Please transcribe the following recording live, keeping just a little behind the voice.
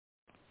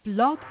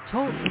Blog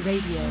Talk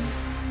Radio.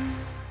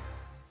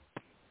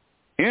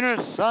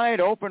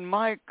 Innersight open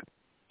mic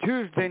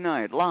Tuesday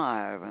night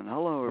live, and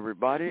hello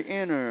everybody.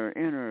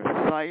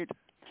 Innersight,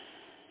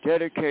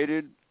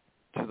 dedicated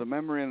to the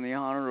memory and the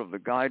honor of the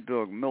guide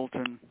dog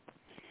Milton,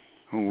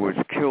 who was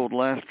killed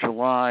last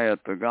July at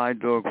the Guide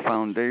Dog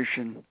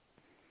Foundation.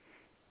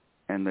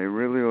 And they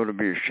really ought to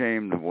be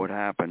ashamed of what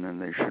happened,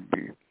 and they should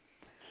be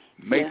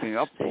making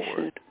up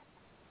for it.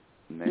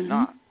 And they're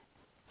not.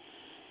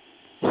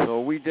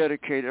 So we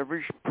dedicate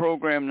every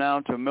program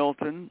now to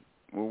Milton.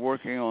 We're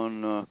working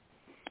on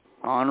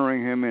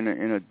honoring him in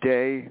a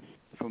day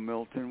for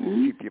Milton.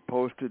 We'll keep you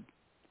posted.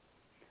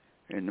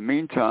 In the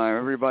meantime,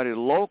 everybody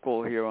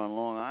local here on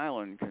Long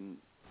Island can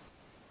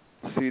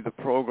see the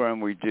program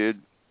we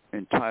did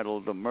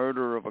entitled The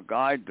Murder of a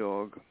Guide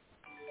Dog,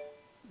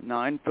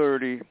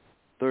 9:30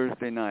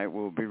 Thursday night.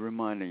 We'll be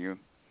reminding you.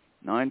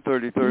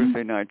 9:30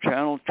 Thursday night,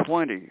 Channel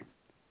 20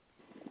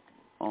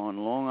 on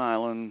Long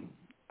Island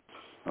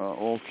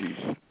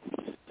Alties,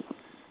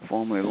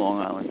 formerly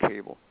Long Island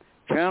Cable.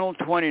 Channel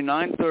 20,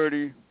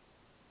 9:30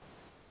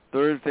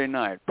 Thursday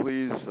night.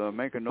 Please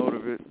make a note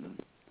of it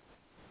and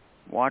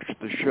watch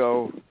the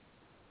show.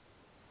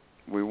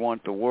 We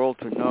want the world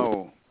to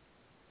know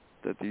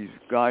that these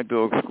guide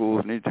dog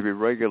schools need to be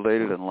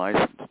regulated and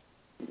licensed.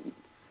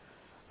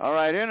 All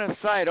right,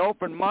 Innersight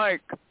open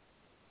mic,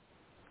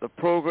 the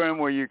program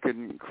where you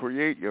can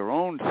create your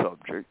own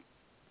subject.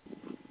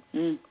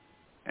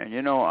 And,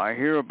 you know, I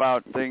hear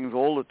about things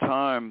all the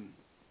time,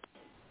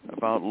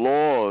 about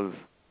laws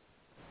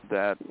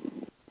that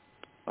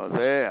are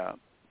there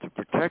to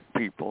protect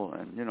people.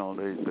 And, you know,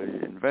 they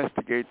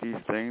investigate these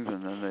things,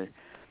 and then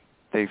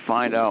they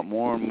find out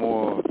more and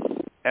more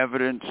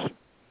evidence,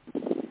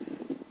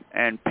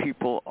 and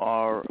people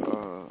are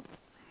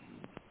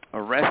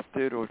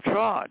arrested or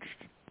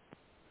charged.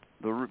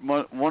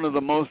 One of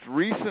the most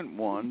recent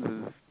ones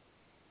is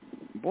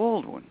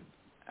Baldwin,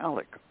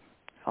 Alec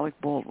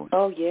Baldwin.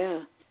 Oh,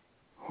 yeah.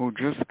 Who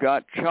just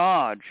got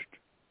charged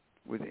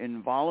with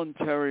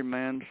involuntary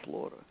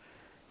manslaughter.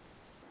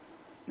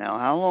 Now,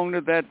 how long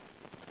did that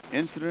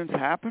incident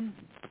happen?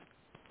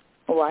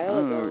 A while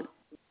ago.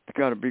 It's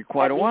got to be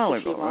quite a while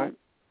ago, right?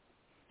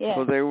 Yeah.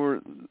 So they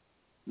were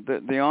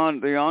the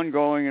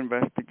ongoing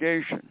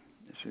investigation,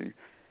 you see.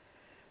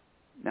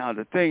 Now,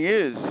 the thing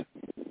is,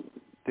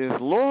 there's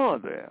law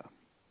there.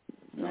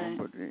 Right.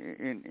 But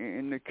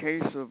in the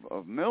case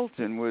of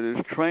Milton, where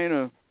his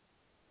trainer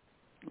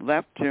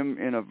left him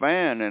in a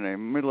van in the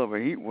middle of a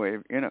heat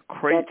wave in a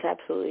crate. That's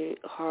absolutely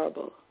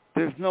horrible.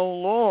 There's no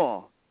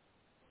law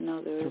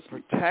to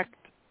protect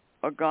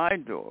a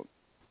guide dog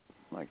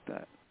like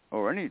that,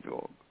 or any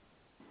dog.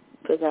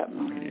 For that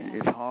matter,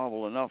 It's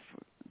horrible enough,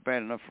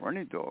 bad enough for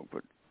any dog,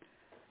 but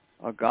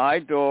a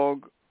guide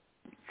dog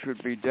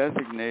should be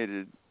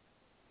designated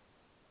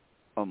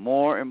a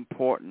more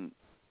important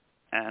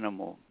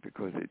animal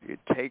because it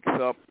takes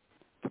up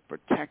the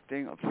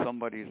protecting of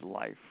somebody's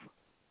life.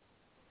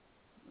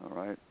 All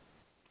right?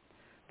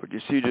 But you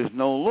see, there's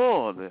no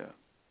law there.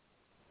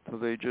 So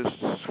they just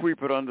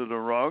sweep it under the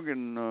rug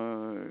and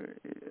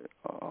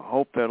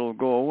hope that it'll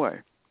go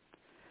away.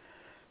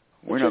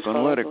 We're not going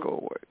to let it go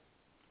away.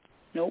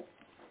 Nope.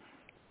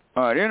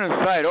 All right,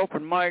 Innersight,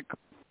 open mic.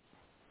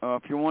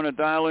 If you want to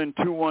dial in,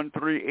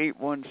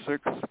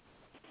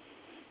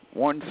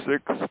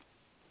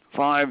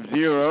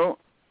 213-816-1650.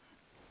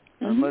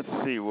 And let's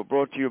see, we're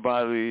brought to you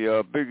by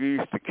the Big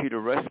East Akita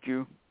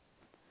Rescue.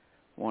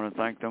 I want to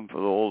thank them for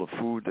all the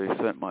food they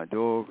sent my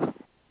dog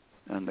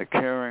and the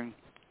caring.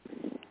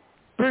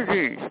 Big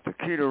East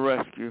Akita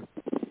Rescue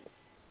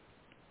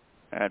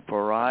at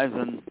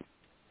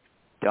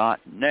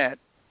Verizon.net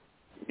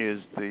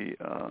is the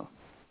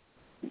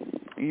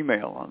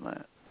email on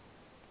that.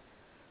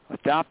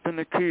 Adopt an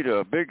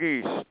Akita, Big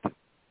East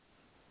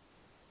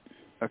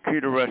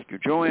Akita Rescue.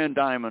 Joanne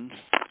Diamonds,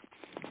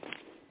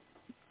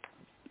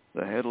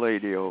 the head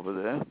lady over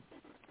there,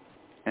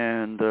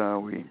 and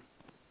we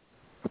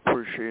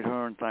appreciate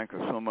her and thank her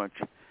so much.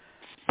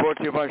 Brought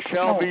to you by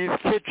Shelby's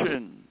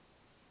Kitchen,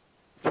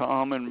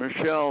 Tom and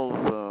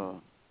Michelle's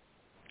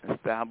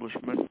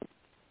establishment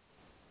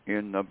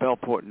in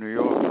Bellport, New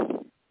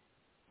York.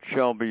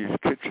 Shelby's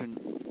Kitchen,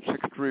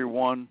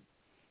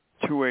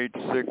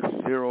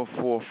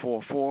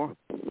 631-286-0444.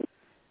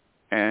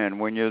 And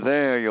when you're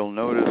there, you'll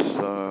notice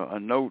a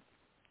note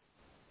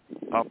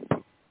up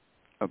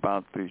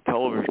about the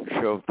television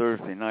show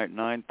Thursday night,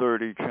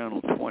 9:30,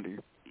 Channel 20,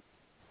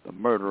 The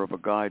Murder of a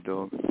Guide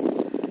Dog.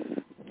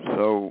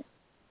 So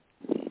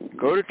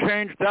go to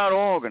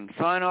change.org and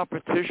sign our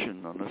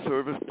petition on the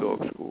Service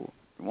Dog School.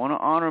 You want to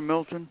honor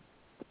Milton?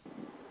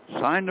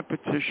 Sign the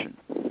petition.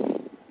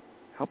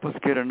 Help us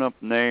get enough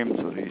names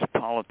so these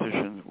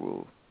politicians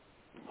will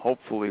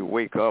hopefully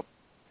wake up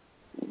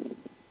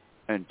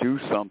and do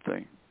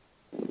something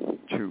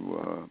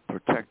to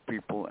protect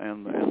people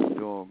and the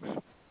dogs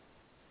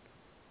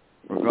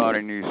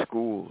regarding these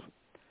schools.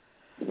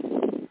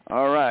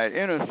 All right,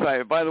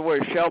 Innersight. By the way,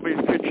 Shelby's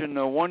Kitchen,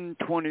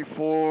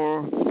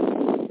 124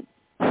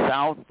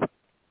 South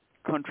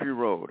Country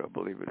Road, I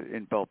believe it is,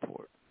 in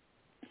Bellport.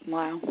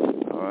 Wow.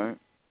 All right.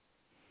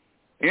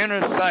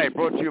 Innersight,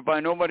 brought to you by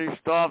Nobody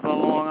Starves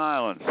on Long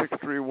Island,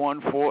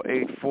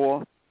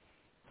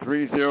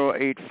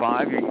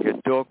 631-484-3085. You can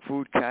get dog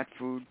food, cat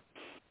food,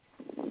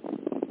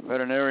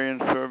 veterinarian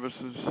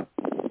services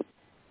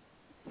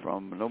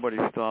from Nobody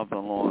Starves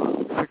on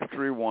Long Island,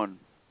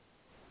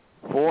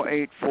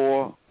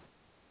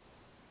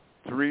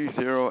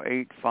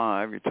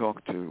 631-484-3085. You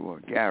talk to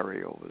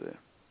Gary over there.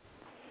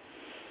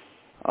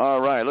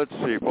 All right, let's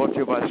see. Brought to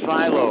you by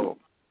Silo,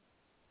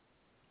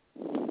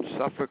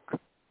 Suffolk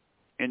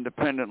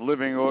Independent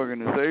Living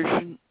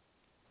Organization,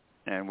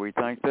 and we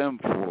thank them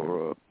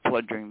for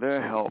pledging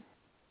their help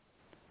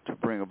to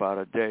bring about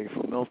a day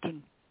for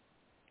Milton.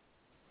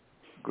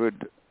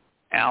 Good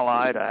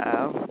ally to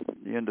have,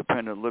 the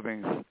Independent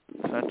Living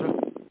Center.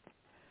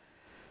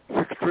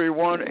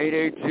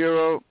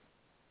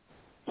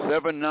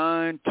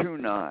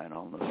 631-880-7929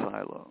 on the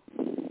Silo.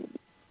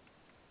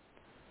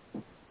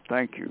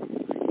 Thank you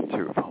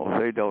to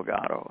Jose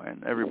Delgado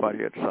and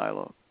everybody at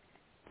Silo.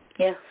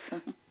 Yes.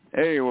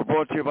 Hey, we're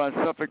brought to you by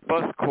Suffolk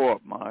Bus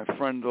Corp, my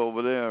friend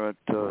over there at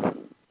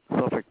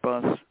Suffolk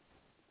Bus.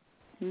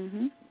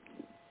 Mm-hmm.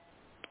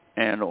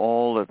 And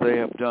all that they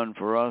have done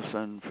for us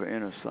and for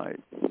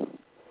Innersight.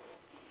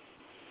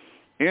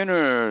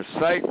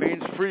 Innersight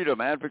means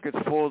freedom. Advocates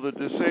for the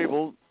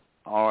disabled.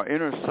 Our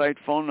Innersight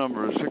phone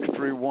number is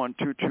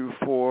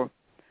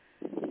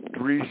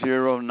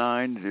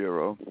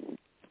 631-224-3090.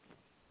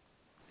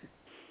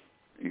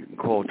 You can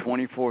call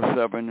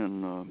 24/7,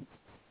 and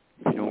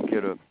if you don't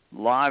get a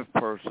live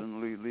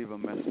person, leave a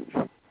message.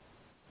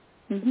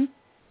 Mm-hmm.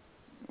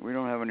 We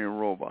don't have any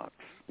robots.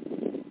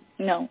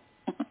 No.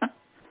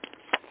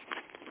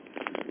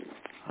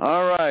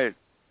 All right.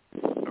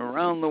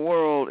 Around the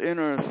world,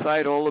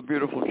 Innersight, all the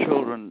beautiful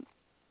children.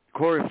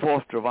 Corey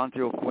Foster of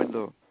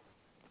Antioquia,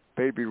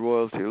 Baby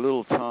Royalty,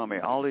 Little Tommy,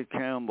 Ollie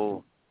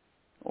Campbell,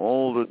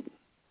 all the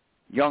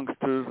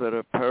youngsters that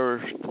have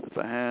perished at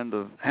the hands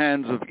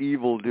of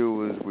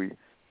evildoers, we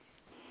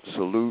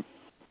salute.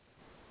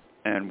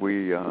 And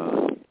we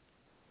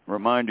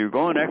remind you,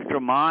 go an extra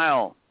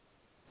mile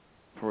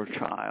for a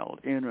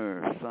child.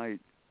 Innersight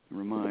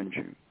reminds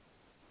you.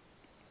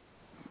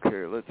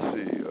 Okay, let's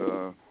see.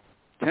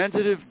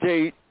 Tentative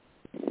date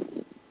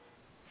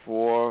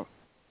for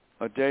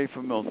a day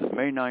for Milton,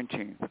 May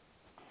 19th.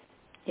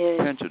 Yes.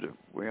 Tentative.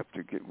 We have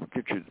to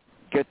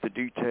get the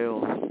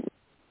details,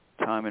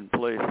 time and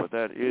place, but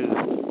that is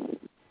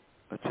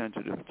a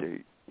tentative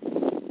date.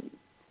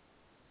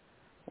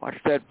 Watch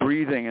that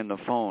breathing in the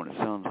phone. It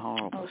sounds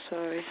horrible. Oh,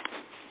 sorry.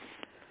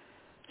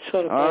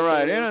 All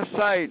right,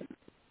 Innersight,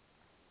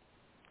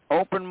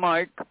 open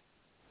mic,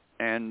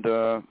 and,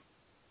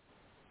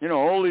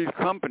 all these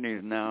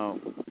companies now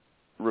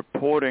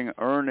reporting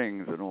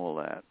earnings and all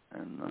that,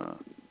 and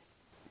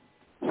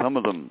some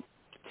of them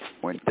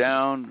went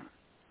down.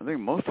 I think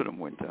most of them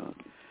went down.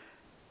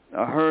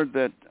 I heard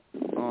that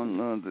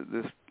on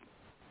this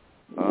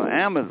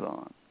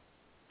Amazon,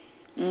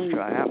 which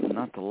I happen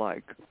not to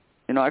like.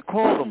 I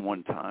called them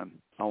one time.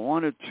 I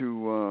wanted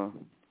to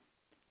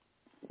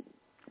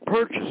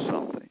purchase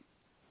something.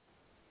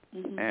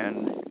 Mm-hmm.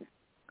 And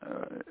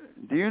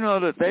do you know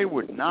that they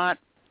would not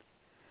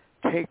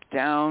take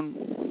down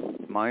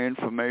my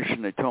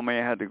information? They told me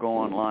I had to go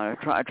online.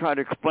 I tried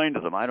to explain to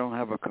them, I don't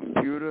have a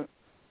computer,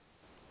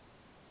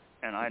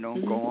 and I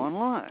don't go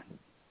online.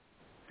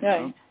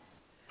 Right.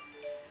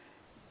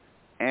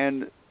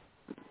 And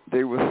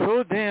they were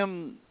so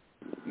damn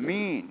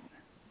mean,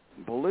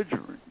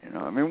 belligerent.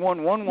 I mean,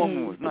 one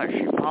woman was nice.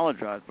 She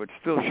apologized, but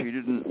still she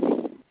didn't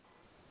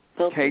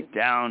take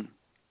down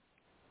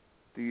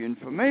the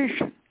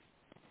information.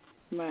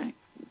 Right.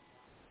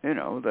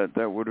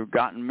 That would have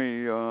gotten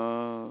me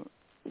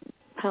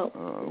help,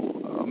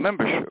 a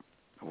membership,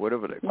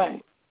 whatever they call right.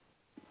 it.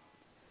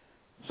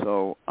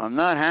 So I'm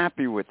not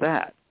happy with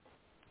that.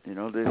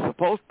 There's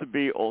supposed to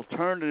be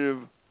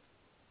alternative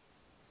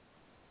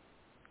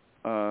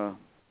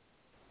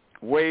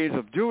ways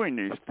of doing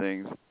these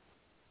things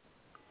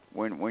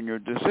when you're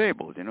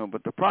disabled,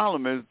 but the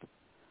problem is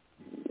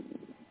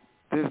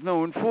there's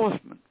no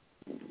enforcement.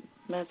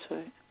 That's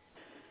right.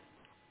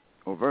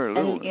 Or very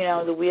little.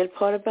 And the weird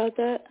part about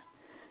that?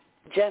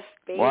 Jeff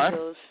Bezos.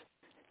 What?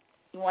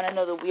 You want to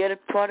know the weird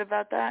part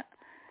about that?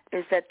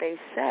 Is that they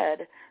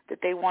said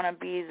that they want to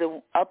be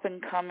the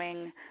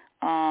up-and-coming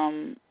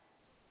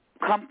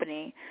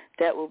company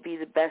that will be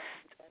the best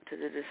to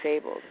the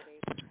disabled.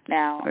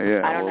 Now,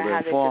 I don't know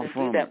how they're going to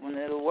do that when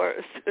they're the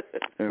worst.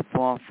 They're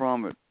far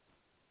from it.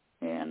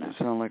 Yeah, no. They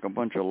sound like a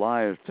bunch of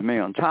liars to me.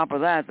 On top of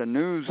that, the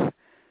news,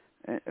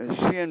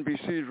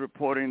 CNBC is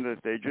reporting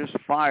that they just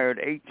fired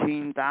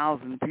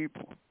 18,000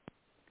 people.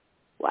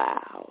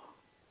 Wow.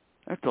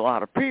 That's a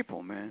lot of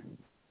people, man.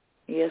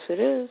 Yes, it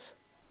is.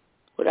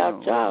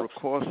 Without jobs. Over the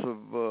course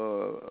of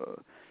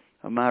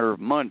a matter of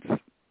months,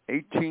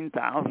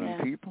 18,000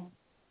 people.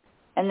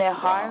 And they're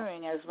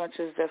hiring as much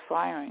as they're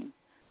firing.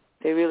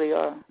 They really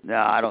are. No,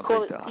 I don't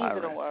think they're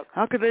hiring.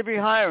 How could they be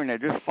hiring? They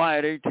just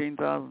fired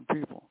 18,000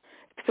 people.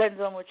 Depends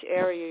on which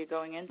area you're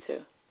going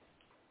into.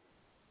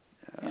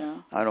 Yeah, You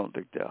know? I don't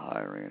think they're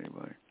hiring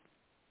anybody.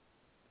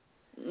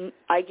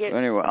 I get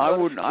anyway, I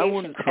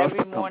wouldn't trust every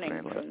a company morning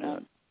like from that.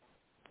 them.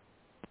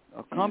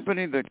 A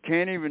company that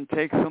can't even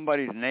take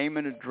somebody's name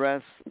and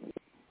address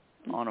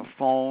on a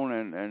phone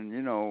and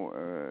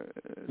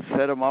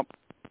set them up.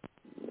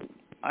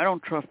 I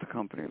don't trust a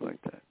company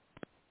like that.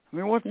 I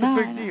mean, what's the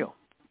big deal?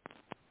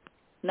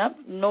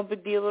 No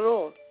big deal at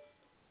all.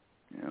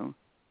 You know,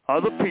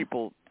 other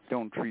people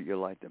don't treat you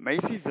like that.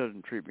 Macy's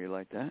doesn't treat me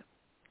like that.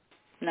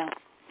 No.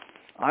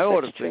 I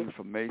order things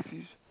from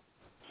Macy's.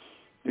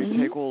 They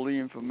take all the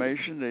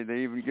information.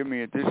 They even give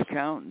me a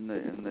discount,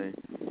 and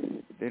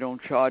they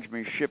don't charge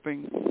me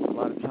shipping a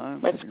lot of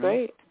times. That's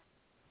great.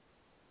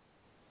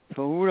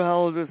 So who the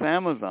hell is this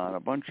Amazon? A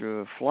bunch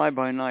of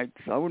fly-by-nights.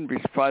 I wouldn't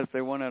be surprised if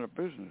they went out of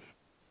business.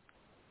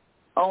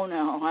 Oh,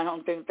 no, I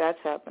don't think that's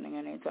happening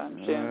anytime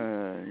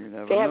soon. You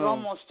never they have know.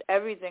 almost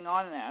everything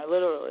on there,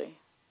 literally.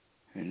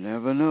 You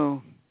never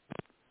know.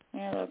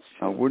 Yeah, that's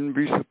true. I wouldn't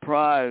be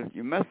surprised.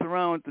 You mess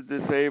around with the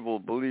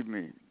disabled, believe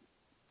me,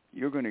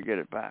 you're going to get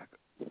it back.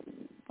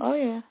 Oh,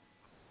 yeah.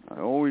 I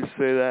always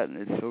say that, and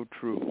it's so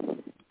true.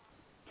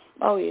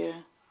 Oh,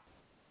 yeah.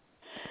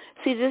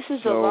 See, this is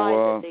a lie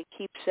that they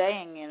keep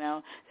saying,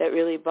 that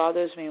really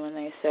bothers me when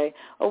they say,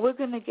 oh, we're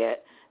going to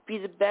be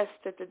the best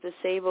that the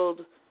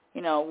disabled,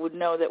 would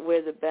know that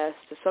we're the best,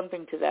 or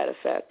something to that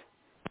effect.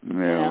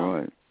 Yeah,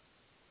 right.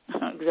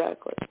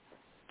 Exactly.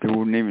 They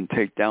wouldn't even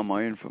take down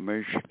my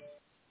information.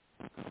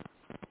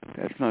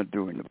 That's not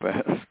doing the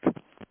best.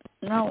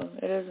 No,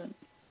 it isn't.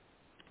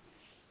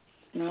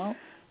 No.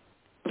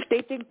 If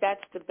they think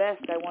that's the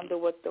best, I wonder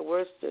what the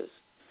worst is.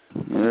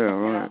 Yeah,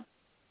 right.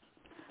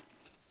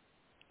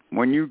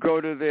 When you go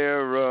to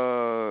their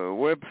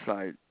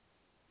website,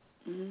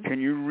 can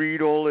you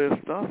read all their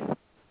stuff?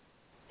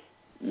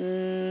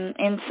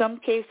 In some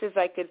cases,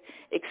 I could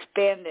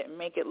expand it and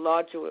make it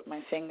larger with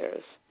my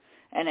fingers,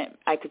 and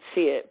I could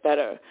see it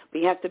better. But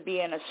you have to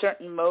be in a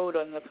certain mode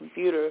on the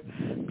computer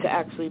to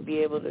actually be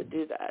able to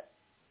do that.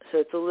 So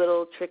it's a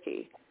little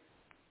tricky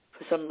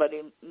for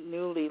somebody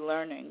newly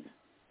learning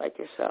like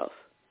yourself.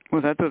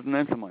 Well, that doesn't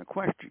answer my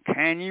question.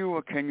 Can you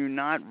or can you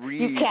not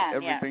read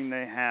everything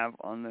they have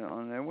on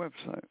their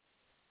website?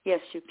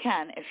 Yes, you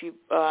can. If you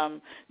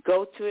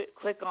go to it,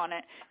 click on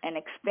it, and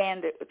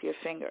expand it with your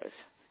fingers.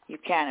 You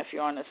can if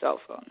you're on a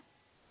cell phone.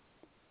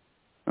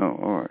 Oh,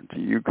 all right. So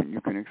you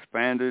can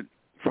expand it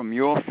from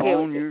your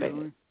phone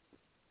usually?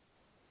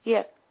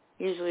 Yeah,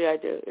 usually I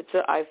do. It's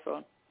an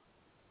iPhone.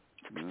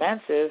 It's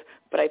expensive,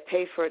 but I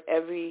pay for it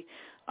every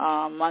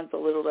month a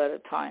little at a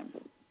time.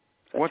 That's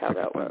What's how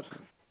expensive? That works.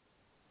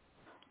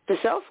 The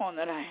cell phone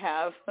that I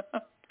have.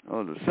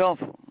 Oh, the cell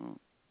phone. Oh.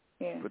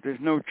 Yeah. But there's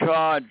no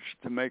charge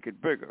to make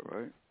it bigger,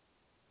 right?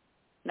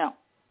 No.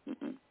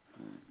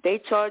 They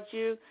charge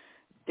you.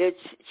 They're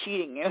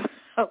cheating you.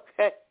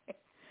 Okay.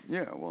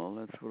 Yeah, well,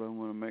 that's what I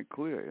want to make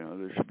clear.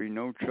 There should be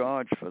no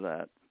charge for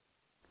that.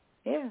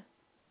 Yeah.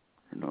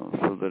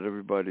 So that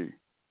everybody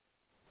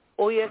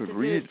all you have could to do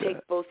read is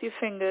take both your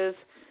fingers,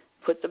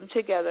 put them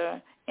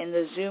together in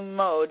the zoom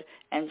mode,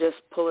 and just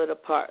pull it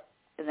apart.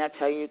 And that's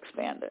how you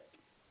expand it.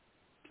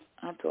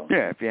 That's all.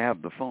 Yeah, if you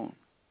have the phone.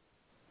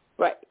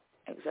 Right,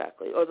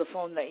 exactly. Or the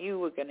phone that you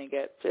were going to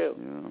get, too.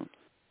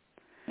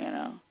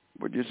 Yeah.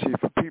 But you see,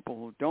 for people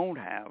who don't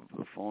have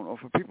the phone, or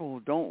for people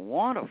who don't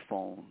want a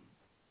phone,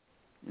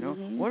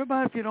 what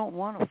about if you don't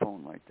want a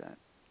phone like that?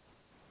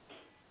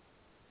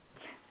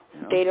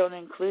 They don't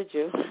include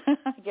you,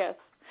 I guess.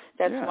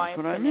 That's my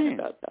opinion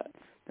about that.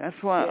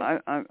 That's why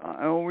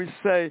I always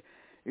say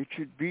it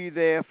should be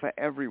there for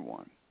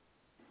everyone.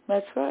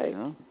 That's right.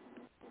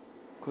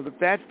 Because if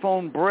that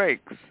phone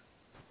breaks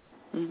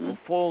or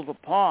falls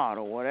apart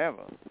or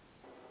whatever,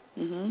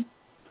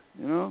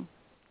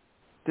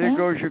 there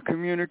goes your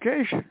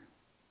communication.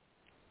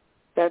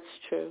 That's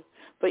true.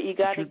 But you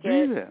got to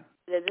get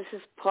that this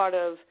is part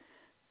of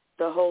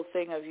the whole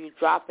thing of you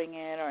dropping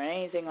it or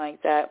anything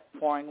like that,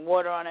 pouring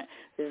water on it.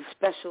 There's a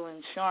special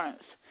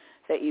insurance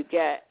that you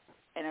get,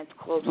 and it's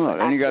called accidental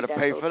damage. Then you got to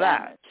pay for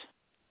that.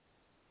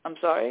 I'm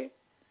sorry?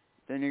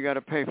 Then you got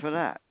to pay for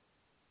that.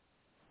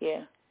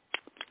 Yeah.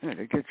 Yeah,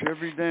 they get you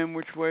every damn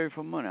which way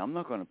for money. I'm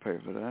not going to pay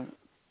for that.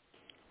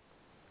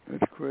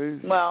 That's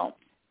crazy. Well,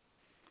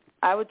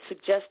 I would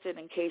suggest it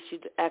in case you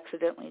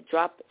accidentally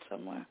drop it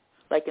somewhere,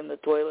 like in the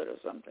toilet or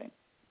something.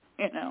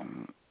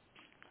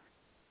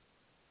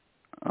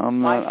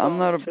 I'm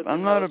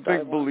not a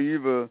big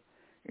believer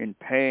in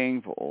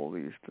paying for all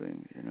these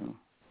things,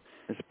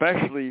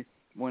 especially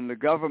when the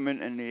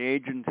government and the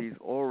agencies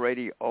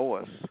already owe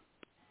us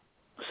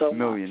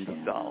millions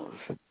of dollars.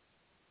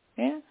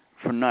 Yeah.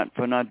 For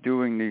not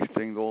doing these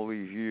things all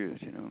these years,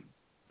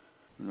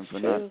 for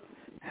not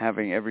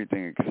having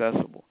everything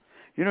accessible.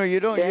 You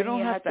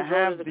don't have to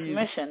have the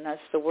commission.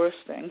 That's the worst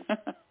thing.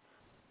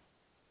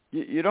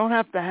 You don't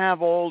have to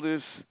have all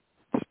this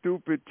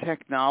stupid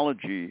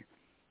technology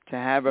to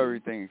have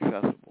everything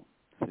accessible.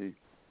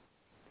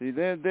 See,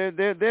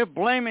 they're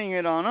blaming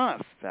it on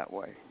us that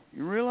way.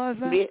 You realize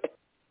that?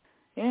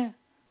 Yeah.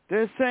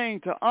 They're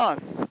saying to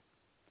us,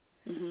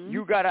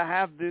 you got to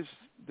have this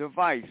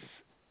device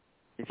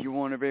if you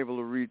want to be able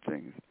to read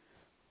things.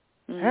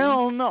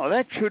 Hell no,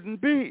 that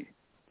shouldn't be.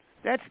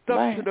 That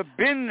stuff should have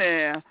been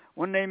there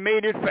when they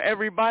made it for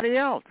everybody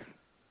else.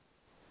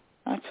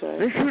 That's right.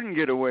 They shouldn't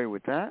get away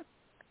with that.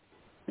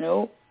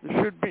 Nope.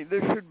 There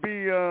should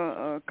be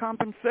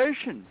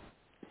compensation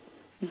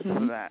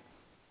for that.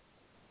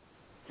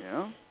 You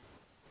know?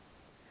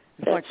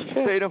 It's That's like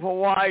the state of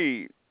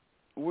Hawaii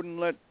wouldn't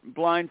let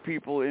blind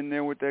people in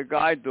there with their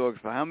guide dogs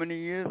for how many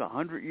years?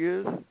 100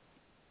 years?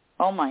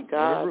 Oh, my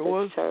God. Whatever it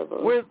was.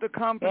 Terrible. Where's the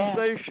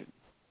compensation?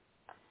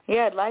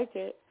 Yeah, I'd like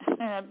it.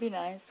 That'd be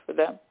nice for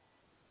them.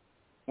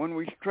 When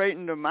we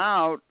straightened them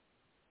out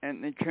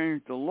and they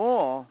changed the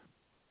law,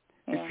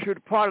 it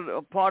should part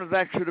of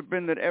that should have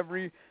been that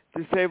every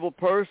disabled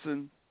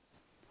person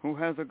who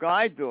has a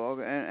guide dog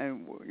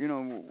and you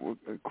know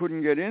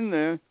couldn't get in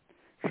there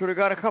should have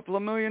got a couple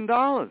of $1 million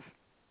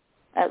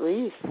at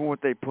least for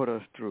what they put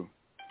us through.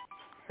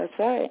 That's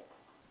right.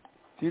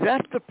 See,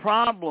 that's the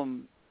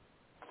problem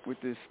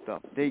with this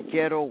stuff. They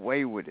get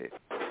away with it.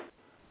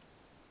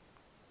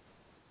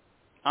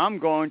 I'm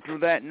going through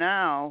that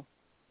now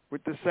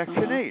with the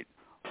Section 8.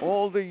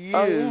 All the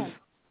years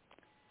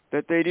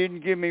that they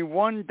didn't give me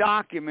one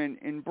document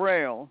in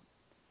Braille,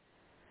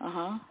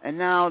 and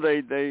now they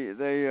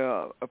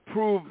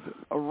approved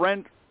a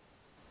rent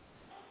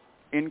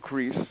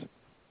increase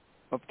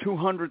of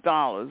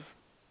 $200.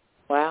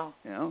 Wow.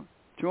 You know,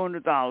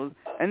 $200,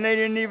 and they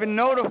didn't even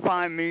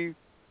notify me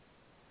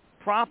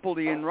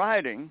properly in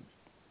writing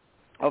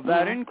of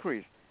that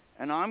increase.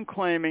 And I'm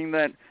claiming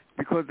that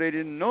because they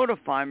didn't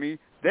notify me,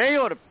 they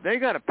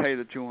got to pay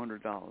the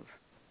 $200.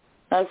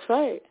 That's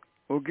right.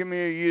 Or give me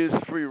a year's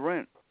free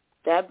rent.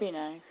 That'd be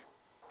nice.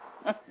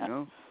 You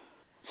know?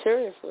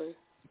 Seriously.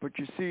 But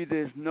you see,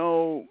 there's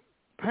no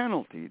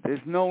penalty.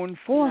 There's no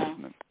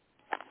enforcement.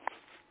 No.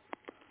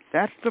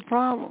 That's the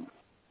problem.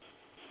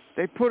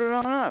 They put it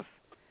on us.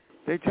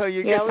 They tell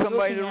you get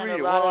somebody to read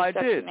it. Well, I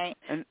did,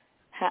 and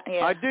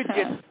I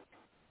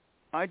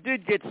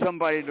did get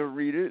somebody to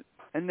read it,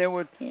 and there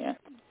were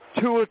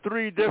 2 or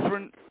 3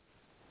 different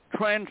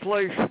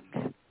translations.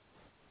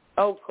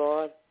 Oh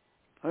God!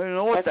 I didn't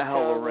know what the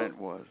hell the rent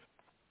was.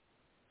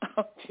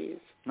 Oh jeez!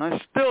 And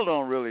I still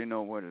don't really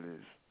know what it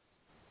is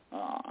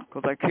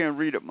because I can't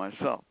read it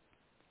myself.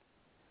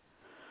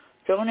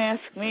 Don't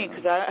ask me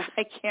because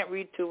I can't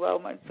read too well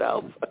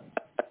myself.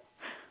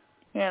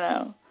 You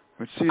know.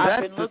 But see,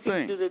 that's the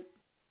thing.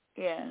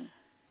 Yeah.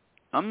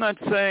 I'm not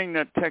saying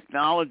that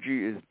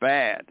technology is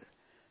bad,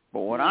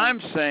 but what I'm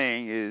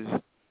saying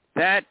is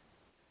that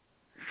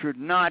should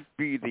not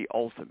be the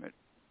ultimate,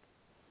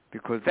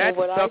 because that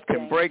stuff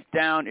can break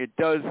down. It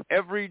does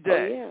every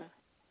day. Oh,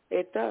 yeah,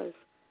 it does.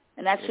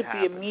 And that should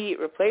be immediate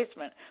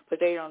replacement,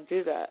 but they don't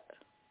do that.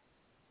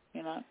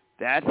 You know?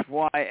 That's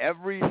why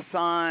every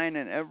sign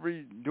and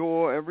every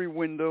door, every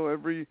window,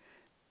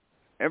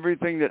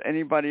 everything that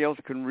anybody else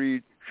can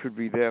read should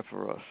be there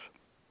for us.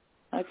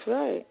 That's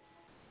right.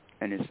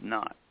 And it's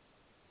not.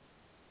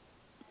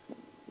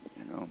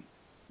 You know,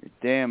 your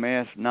damn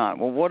ass not.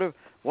 Well,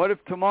 what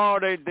if tomorrow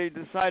they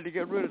decide to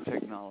get rid of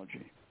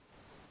technology?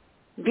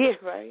 Yeah,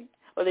 right.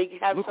 Or they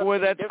have look where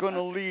that's going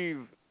to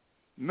leave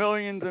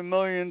millions and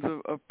millions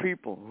of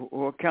people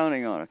who are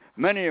counting on it,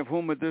 many of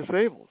whom are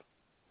disabled.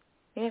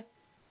 Yeah,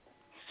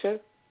 sure.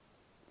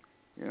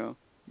 You know,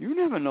 you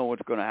never know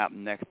what's going to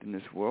happen next in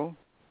this world.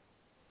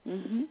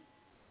 Mhm.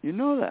 You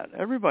know that.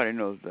 Everybody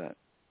knows that.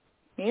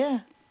 Yeah.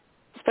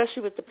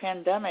 Especially with the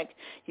pandemic,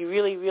 you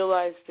really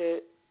realized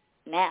it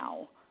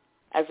now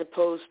as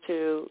opposed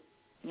to,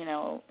 you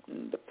know,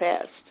 the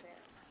past.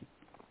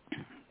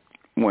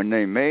 When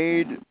they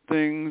made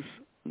things,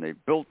 and they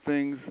built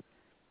things,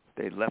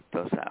 they left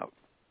us out.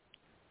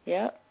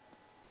 Yeah.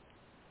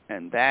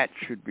 And that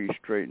should be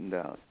straightened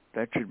out.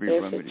 That should be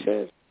remedied. It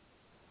should.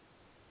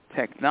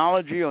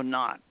 Technology or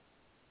not,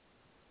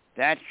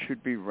 that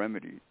should be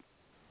remedied.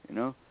 You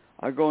know?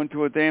 I go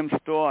into a damn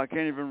store, I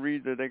can't even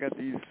read that. They got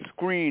these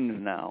screens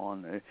now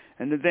on there,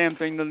 and the damn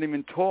thing doesn't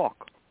even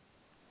talk.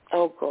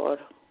 Oh, God.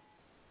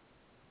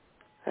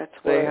 That's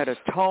worse. They had a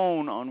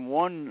tone on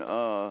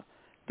one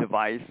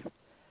device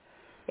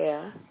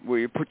where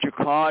you put your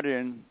card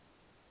in,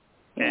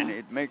 and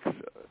it makes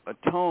a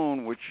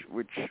tone which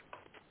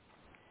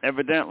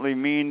evidently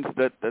means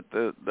that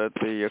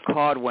the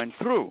card went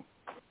through.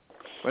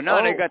 But now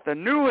they got the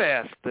new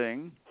ass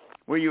thing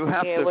where you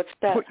have to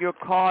put your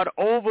card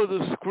over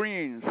the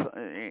screens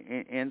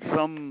in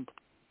some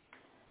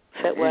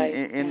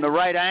way. In the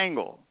right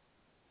angle.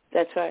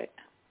 That's right.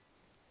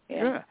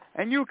 Yeah.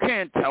 And you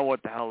can't tell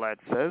what the hell that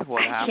says.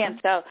 What happened? I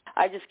can't tell.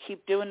 I just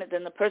keep doing it.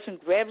 Then the person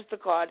grabs the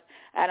card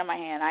out of my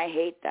hand. I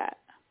hate that.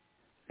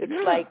 It's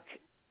like,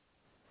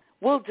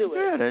 we'll do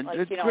it. Yeah,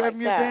 like, grab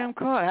like your damn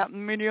card. Happened to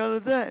me the other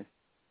day.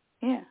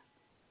 Yeah,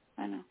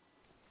 I know.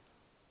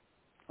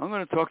 I'm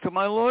going to talk to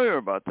my lawyer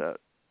about that.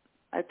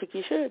 I think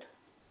you should.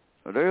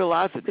 Are they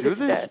allowed to do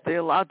this? Are they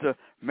allowed to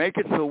make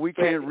it so we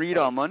can't read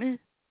our money?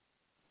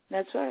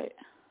 That's right.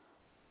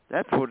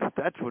 That's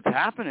what's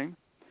happening.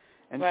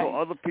 And so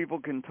other people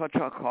can touch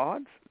our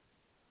cards?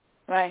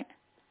 Right.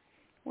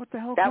 What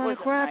the hell that kind of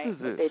crap right, is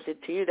this? What they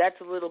did to you,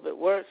 that's a little bit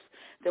worse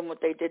than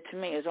what they did to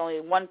me. There's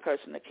only one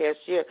person, the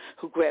cashier,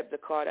 who grabbed the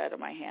card out of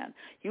my hand.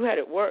 You had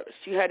it worse.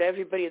 You had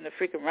everybody in the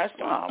freaking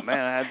restaurant. Oh man,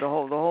 I had the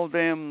whole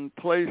damn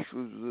place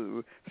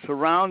was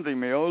surrounding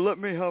me. Oh, let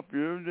me help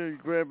you. They're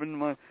grabbing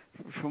my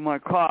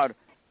card.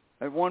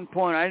 At one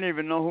point, I didn't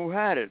even know who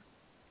had it.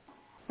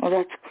 Well,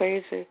 that's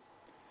crazy.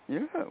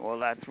 Yeah, well,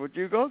 that's what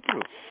you go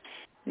through.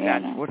 Yeah,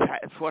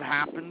 That's what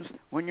happens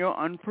when you're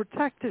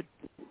unprotected.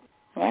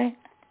 Right.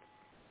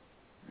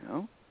 You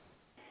know?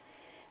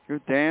 You're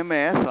damn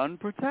ass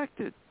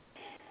unprotected.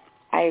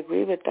 I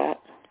agree with that.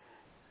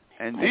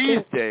 And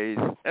these days,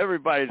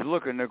 everybody's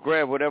looking to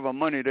grab whatever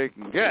money they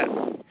can get.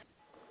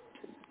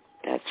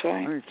 That's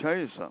right. Let me tell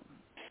you something.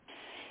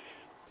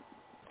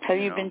 Have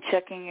you been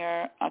checking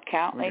your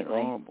account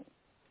lately? Horrible.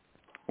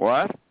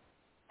 What?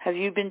 Have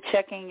you been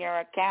checking your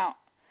account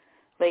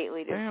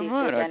lately to see if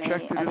right. there's I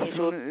checked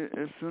it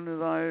as soon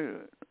as I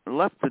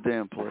left the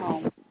damn place.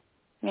 Home.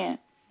 Yeah.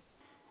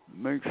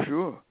 Make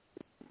sure.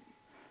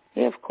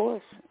 Yeah, of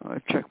course. I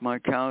check my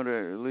account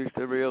at least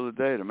every other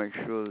day to make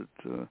sure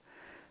that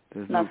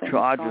there's Nothing no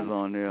charges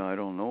on there I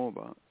don't know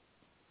about.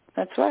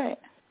 That's right.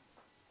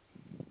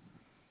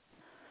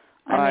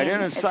 All right,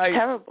 Innersight. It's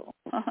terrible.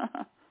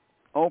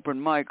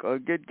 Open mic.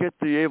 Get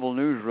the Able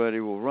News ready.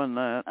 We'll run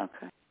that.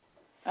 Okay.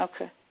 I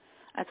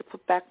have to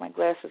put back my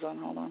glasses on.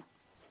 Hold on.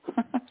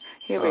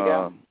 Here we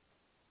go.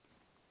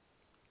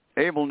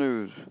 Able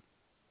News.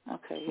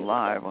 Okay.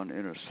 Live on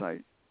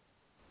Innersight.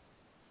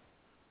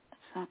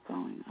 It's not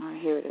going. All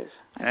right, here it is.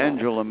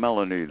 Angela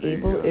Melanie.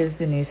 Able is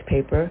the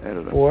newspaper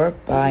editor. For,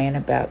 by, and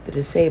about the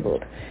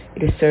disabled.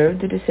 It has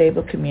served the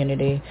disabled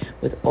community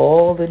with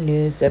all the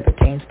news that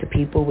pertains to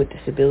people with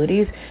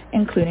disabilities,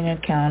 including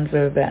accounts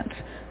of events,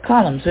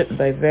 columns written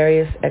by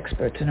various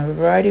experts, and a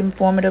variety of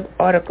informative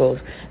articles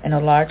in a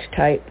large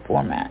type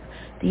format.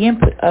 The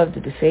input of the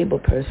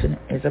disabled person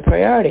is a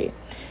priority.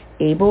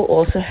 Able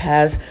also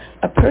has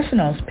a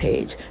personals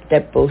page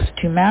that boasts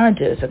 2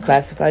 marriages, a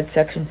classified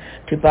section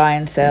to buy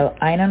and sell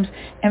items,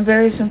 and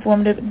various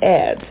informative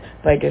ads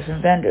by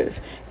different vendors.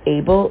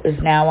 Able is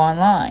now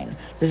online.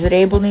 Visit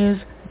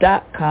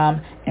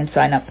ablenews.com and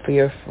sign up for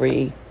your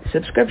free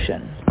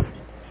subscription.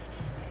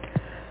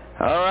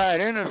 All right,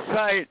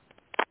 Innersight.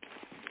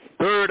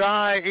 Third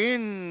Eye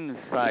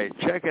Insight.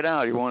 Check it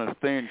out. You want to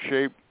stay in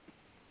shape,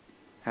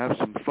 have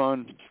some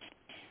fun,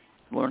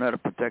 learn how to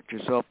protect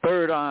yourself.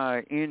 Third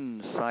Eye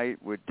Insight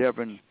with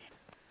Devin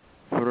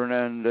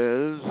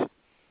Fernandez,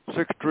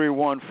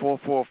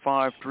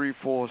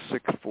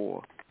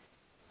 631-445-3464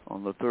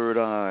 on the Third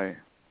Eye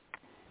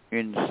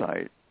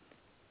Insight.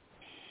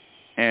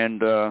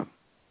 And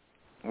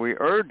we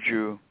urge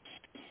you,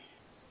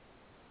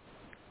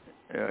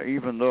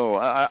 even though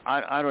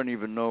I don't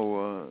even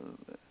know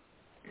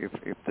if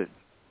the...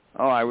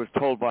 Oh, I was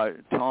told by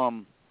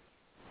Tom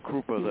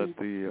Cooper that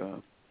the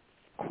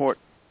court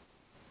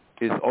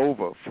is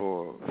over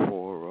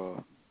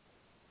for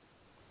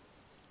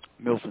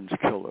Milton's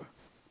killer.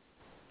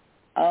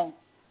 Oh.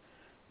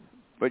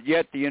 But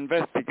yet the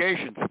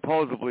investigation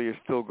supposedly is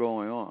still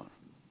going on.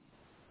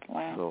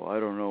 Wow. So I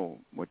don't know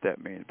what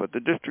that means. But the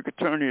district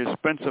attorney is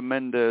Spencer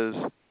Mendez,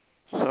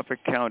 Suffolk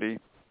County,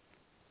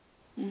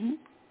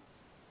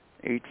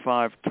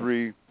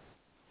 853-4104.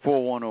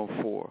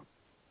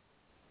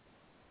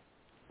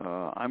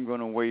 I'm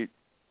going to wait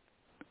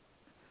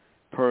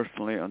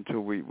personally until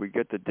we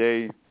get the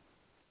day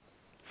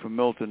for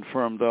Milton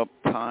firmed up,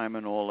 time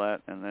and all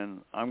that, and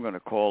then I'm going to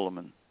call them,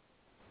 and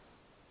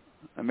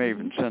I may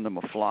even send them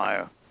a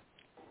flyer.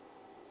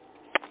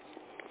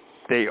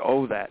 They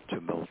owe that to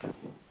Milton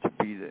to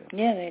be there.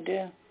 Yeah, they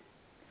do.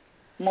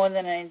 More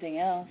than anything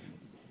else.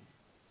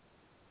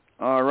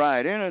 All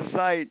right,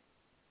 Innersight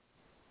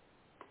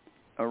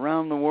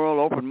around the world,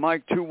 open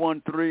mic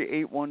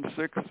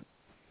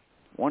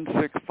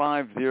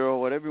 213-816-1650,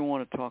 whatever you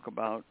want to talk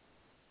about.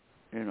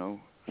 You know,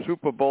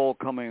 Super Bowl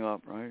coming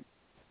up, right?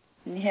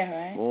 Yeah,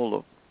 right. All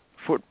the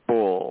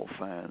football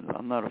fans.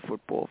 I'm not a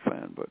football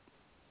fan, but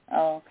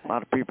a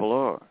lot of people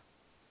are.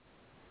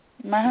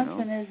 My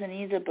husband isn't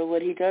either, but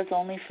what he does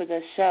only for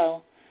the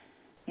show,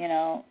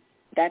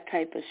 that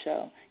type of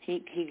show, he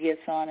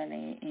gets on and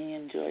he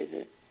enjoys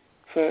it.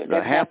 For the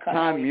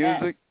halftime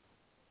music.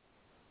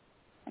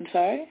 I'm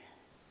sorry?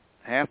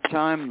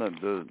 Halftime,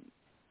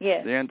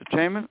 the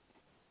entertainment?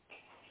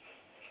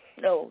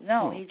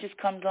 No, he just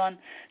comes on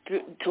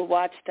to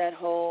watch that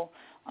whole,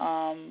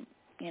 the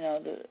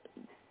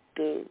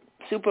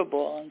Super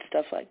Bowl and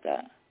stuff like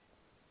that.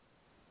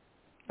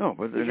 Oh,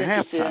 but at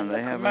halftime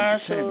they have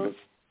commercials. Entertainment.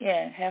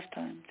 Yeah,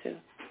 halftime too.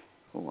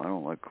 Oh, I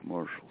don't like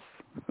commercials.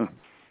 The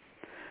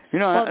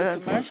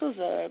commercials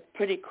are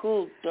pretty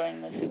cool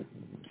during the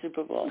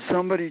Super Bowl.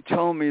 Somebody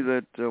told me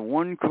that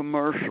one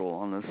commercial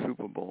on the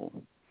Super Bowl,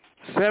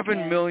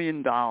 $7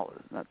 million. Now,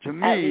 to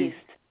me, at least.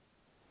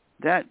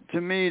 That's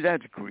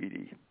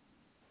greedy.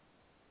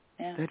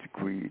 Yeah. That's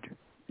greed.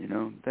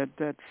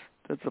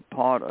 That's a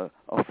part, a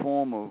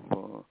form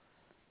of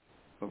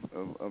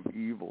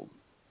evil.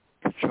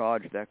 to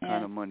charge that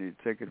kind of money to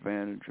take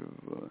advantage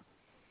of.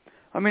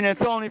 I mean,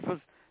 it's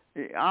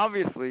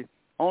obviously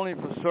only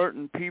for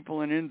certain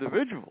people and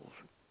individuals.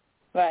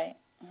 Right.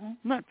 Mm-hmm.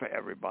 Not for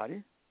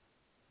everybody.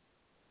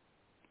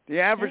 The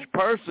average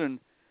person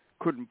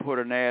couldn't put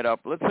an ad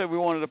up. Let's say we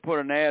wanted to put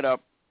an ad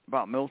up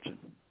about Milton.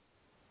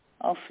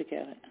 Oh,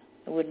 forget it.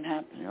 It wouldn't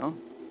happen. You know?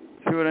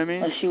 See what I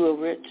mean? Unless you were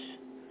rich.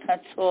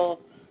 That's all.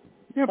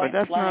 Yeah, but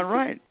that's not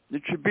right.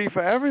 It should be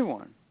for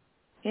everyone.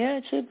 Yeah,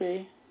 it should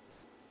be.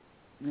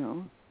 You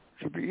know,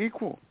 it should be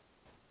equal.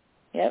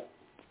 Yep.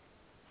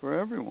 For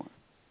everyone.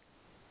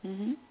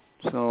 Mhm.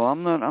 So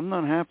I'm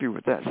not happy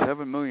with that.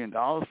 $7 million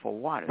for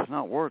what? It's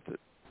not worth it.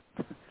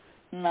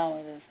 No,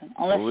 it isn't.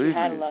 Unless you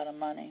had a lot of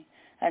money.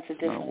 That's a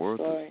different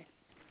story.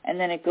 And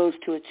then it goes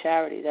to a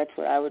charity. That's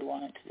what I would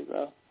want it to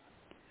go.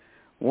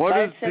 What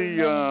is the $7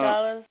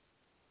 million,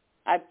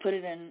 I'd put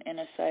it in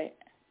Innersight.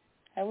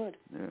 I would.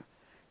 Yeah.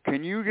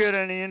 Can you get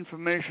any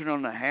information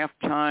on the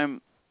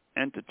halftime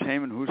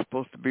entertainment? Who's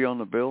supposed to be on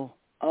the bill?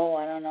 Oh,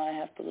 I don't know. I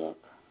have to look.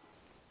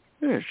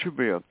 Yeah, it should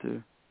be up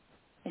there.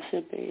 It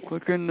should be. Yeah.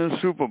 Click in the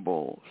Super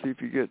Bowl. See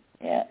if you get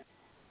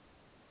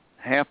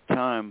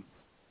halftime.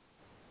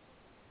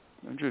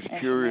 I'm just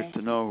curious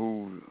to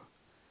know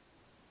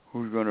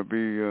who's going to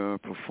be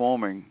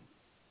performing.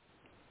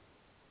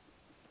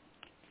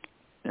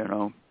 You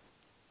know,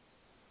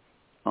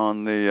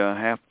 on the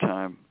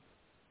halftime.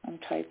 I'm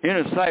typing.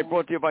 Innersight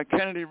brought to you by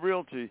Kennedy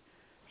Realty,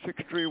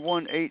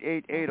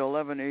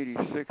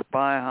 631-888-1186.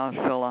 Buy a house,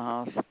 sell a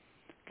house,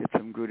 get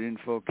some good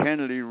info.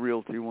 Kennedy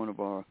Realty, one of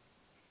our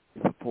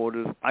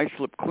supporters.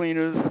 Islip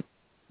Cleaners,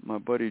 my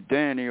buddy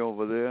Danny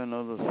over there,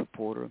 another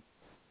supporter.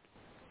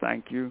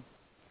 Thank you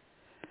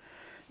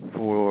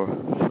for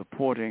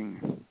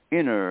supporting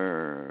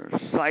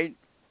Innersight.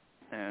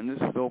 And this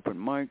is Open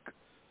Mic.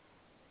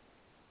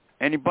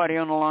 Anybody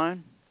on the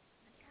line?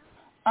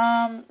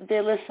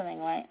 They're listening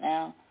right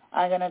now.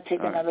 I'm going to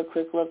take another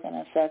quick look in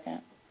a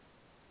second.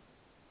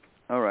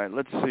 All right,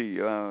 let's see.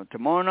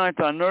 Tomorrow night,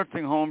 our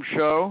nursing home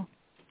show.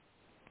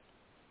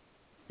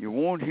 You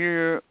won't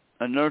hear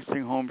a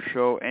nursing home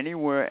show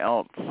anywhere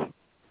else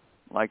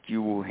like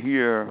you will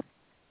hear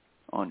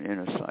on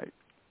Innersight.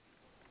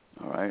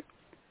 All right?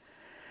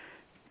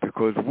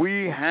 Because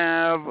we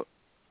have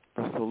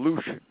the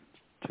solution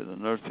to the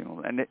nursing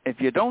home. And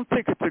if you don't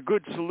think it's a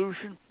good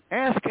solution,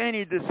 ask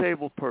any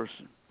disabled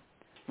person.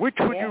 Which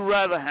would you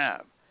rather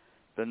have,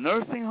 the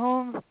nursing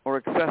homes or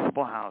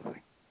accessible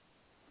housing?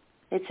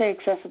 They'd say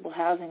accessible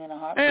housing in a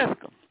heartbeat. Ask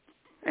them.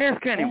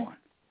 Ask anyone.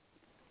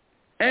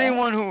 Yeah.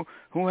 Anyone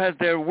who has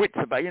their wits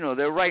about,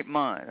 their right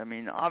mind. I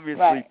mean,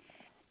 obviously,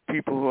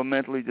 people who are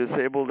mentally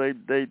disabled,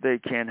 they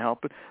can't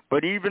help it.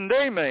 But even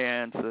they may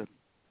answer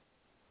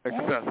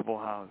accessible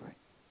housing.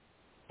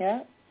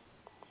 Yeah.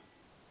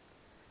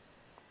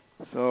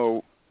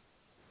 So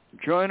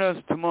join us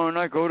tomorrow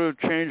night. Go to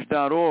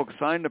change.org.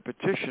 Sign the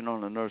petition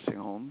on the nursing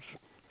homes.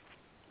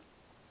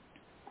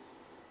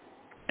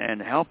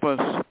 And help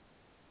us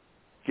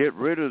get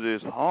rid of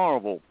this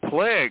horrible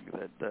plague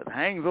that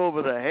hangs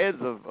over the heads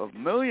of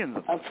millions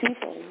of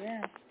people,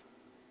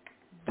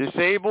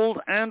 disabled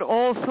and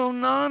also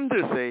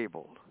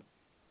non-disabled.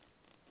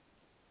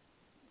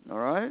 All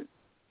right?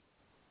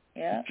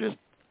 Yeah. It's just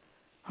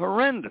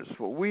horrendous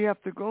what we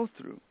have to go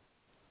through.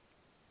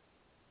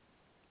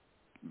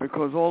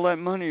 Because all that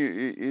money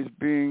is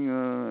being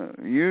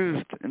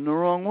used in the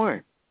wrong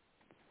way.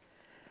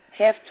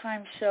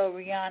 Halftime show,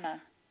 Rihanna.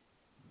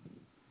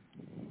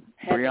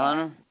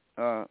 Rihanna?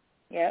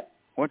 Yep.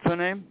 What's her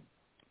name?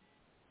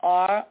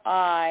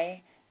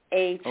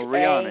 R-I-H-A. Oh,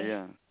 Rihanna,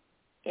 yeah.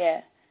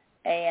 Yeah.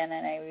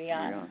 A-N-N-A,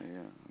 Rihanna. Rihanna,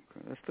 yeah.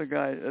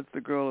 Okay. That's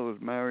the girl who was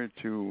married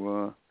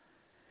to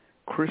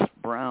Chris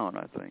Brown,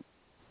 I think.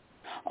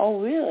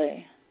 Oh,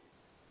 really?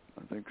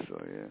 I think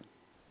so, yeah.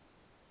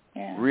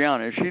 Yeah.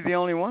 Rihanna, is she the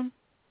only one?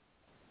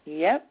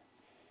 Yep.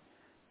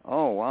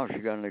 Oh, wow, she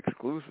got an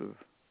exclusive.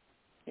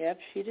 Yep,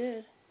 she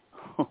did.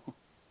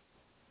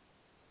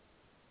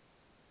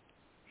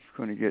 She's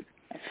going to get...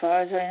 As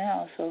far as I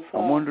know, so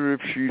far. I wonder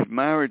if she's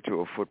married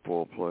to a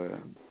football player.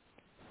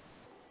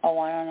 Oh,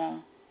 I don't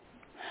know.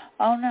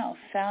 Oh, no,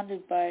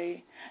 founded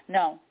by...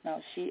 No,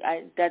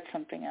 that's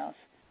something else.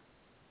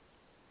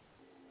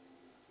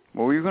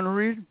 What were you going to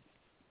read?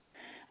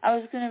 I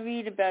was going to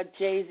read about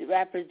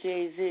rapper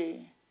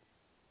Jay-Z.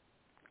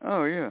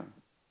 Oh, yeah.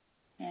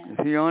 Yeah. Is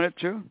he on it,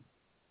 too?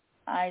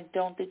 I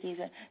don't think he's...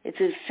 It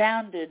says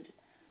founded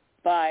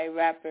by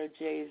rapper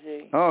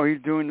Jay-Z. Oh, he's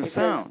doing the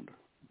sound.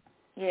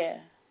 Yeah.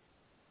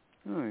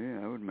 Oh, yeah,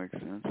 that would make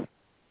sense.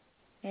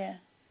 Yeah.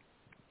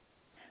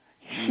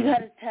 She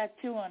got a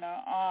tattoo on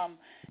her arm,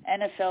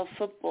 NFL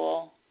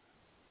football,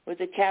 with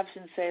the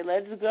caption say,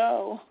 "Let's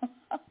go."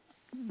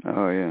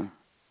 Oh, yeah.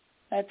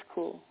 That's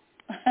cool.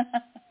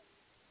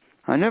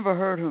 I never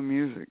heard her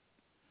music.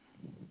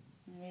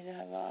 Neither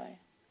have I.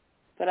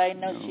 But I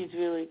know she's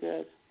really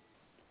good.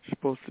 She's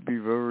supposed to be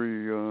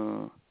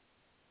very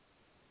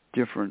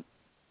different.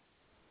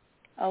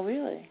 Oh,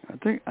 really? I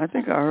think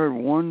I heard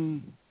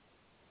one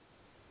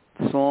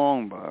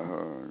song by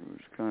her. It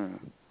was kind of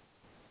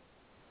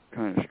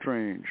kind of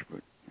strange,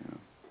 but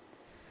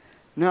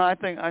no, I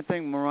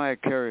think Mariah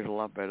Carey's a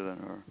lot better than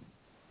her.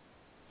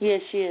 Yeah,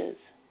 she is.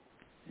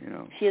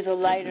 She has a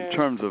lighter in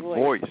terms of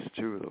voice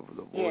too.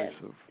 The voice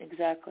of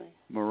exactly.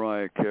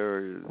 Mariah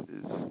Carey is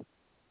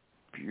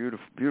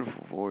beautiful,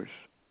 beautiful voice.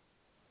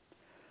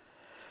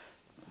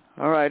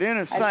 All right,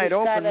 Innersight,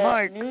 open mic.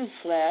 I just got a news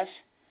flash.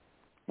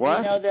 What?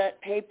 You know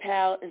that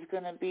PayPal is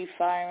going to be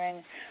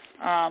firing,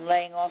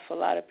 laying off a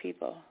lot of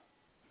people.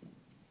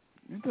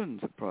 It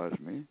doesn't surprise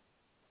me.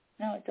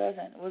 No, it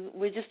doesn't.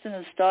 We're just in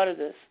the start of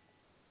this,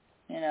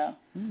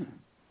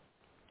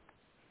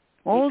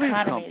 All the these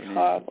economy companies is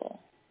horrible.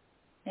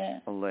 Yeah.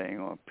 are laying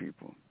off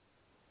people.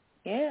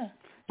 Yeah.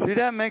 See,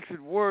 that makes it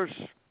worse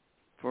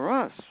for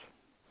us.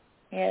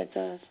 Yeah, it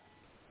does.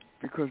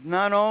 Because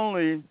not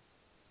only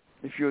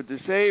if you're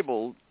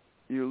disabled,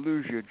 you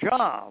lose your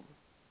job,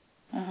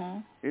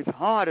 it's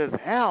hard as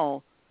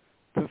hell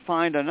to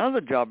find another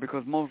job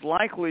because most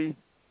likely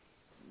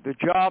the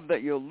job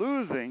that you're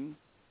losing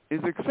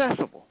is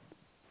accessible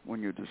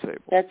when you're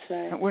disabled. That's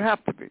right. It would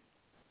have to be.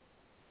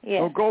 Yeah.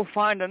 So go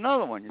find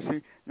another one. You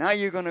see, now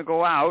you're going to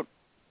go out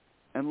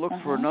and look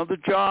for another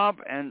job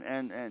and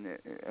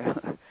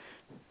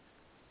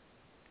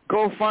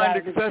go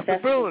find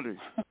accessibility.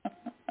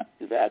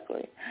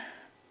 Exactly.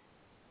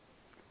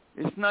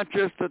 It's not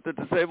just that the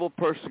disabled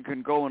person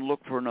can go and look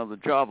for another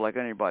job like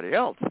anybody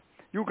else.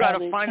 You got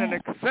to find an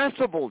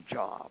accessible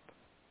job.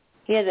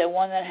 Yeah, the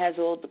one that has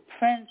all the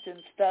prints and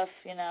stuff.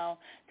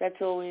 That's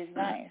always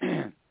nice.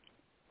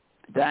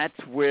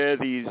 That's where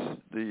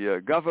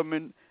the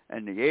government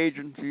and the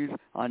agencies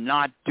are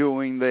not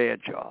doing their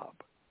job.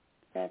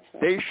 That's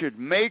right. They should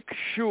make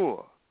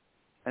sure,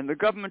 and the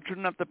government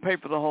shouldn't have to pay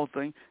for the whole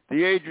thing.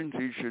 The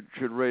agencies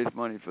should raise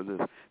money for this.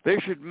 They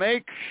should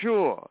make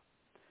sure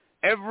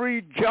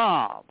every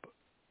job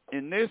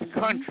in this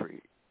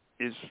country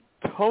is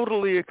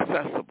totally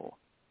accessible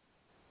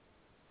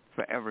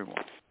for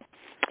everyone.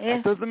 Yeah,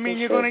 that doesn't mean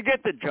you're going to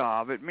get the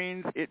job. It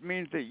means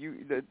that you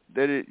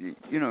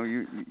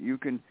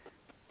can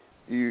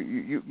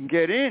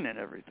get in and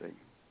everything.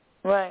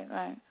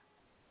 Right.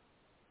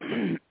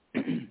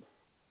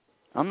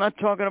 I'm not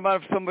talking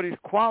about if somebody's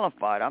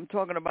qualified. I'm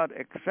talking about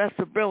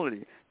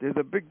accessibility. There's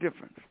a big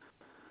difference.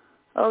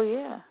 Oh,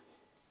 yeah.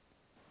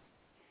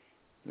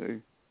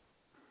 See?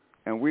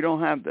 And we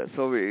don't have that.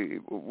 So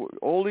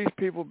all these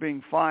people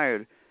being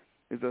fired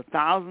is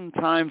 1,000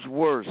 times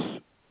worse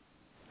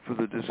for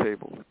the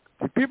disabled.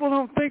 People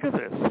don't think of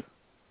this.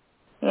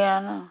 Yeah,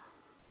 I know.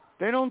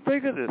 They don't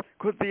think of this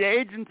because the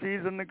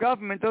agencies and the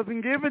government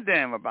doesn't give a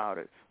damn about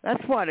it.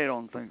 That's why they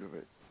don't think of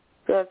it.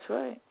 That's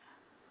right.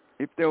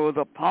 If there was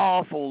a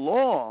powerful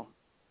law,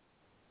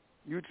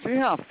 you'd see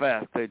how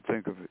fast they'd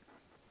think of it.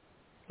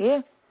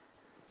 Yeah.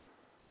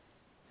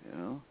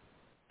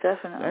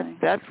 Definitely.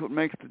 That's what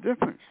makes the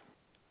difference.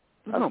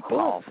 There's no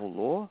powerful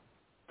law.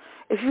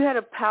 If you had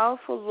a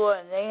powerful law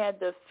and they had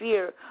the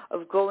fear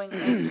of going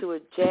into a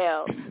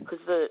jail because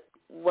of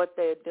what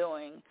they're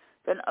doing,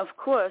 then of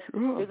course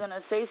they're going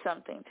to say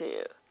something to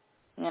you,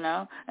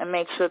 and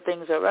make sure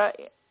things are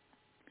right.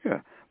 Yeah,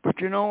 but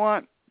you know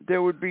what?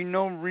 There would be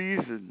no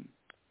reason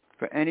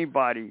for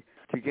anybody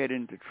to get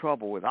into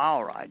trouble with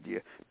our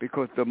idea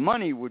because the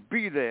money would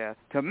be there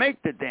to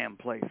make the damn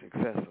place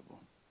accessible.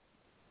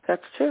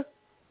 That's true.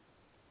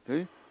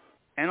 See?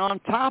 And on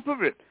top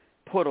of it,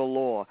 put a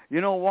law. You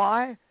know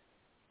why?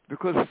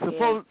 Because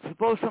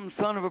suppose some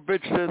son of a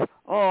bitch says,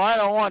 "Oh, I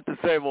don't want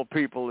disabled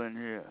people in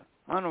here.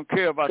 I don't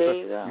care about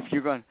if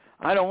you're going.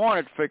 I don't want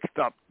it fixed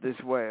up this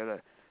way or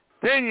that."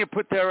 Then you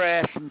put their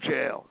ass in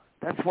jail.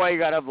 That's why you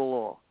got to have the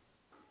law.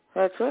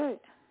 That's right.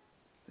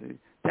 See?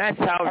 That's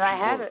how it should work. And I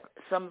had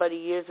somebody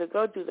years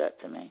ago do that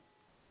to me.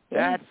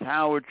 Yeah. That's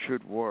how it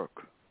should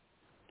work.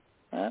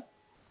 Yeah.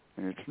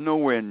 And it's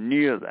nowhere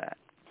near that.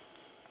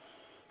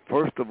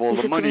 First of all,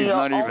 the money's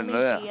not even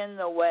there. Only be in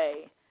the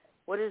way.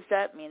 What does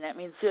that mean? That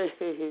means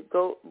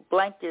go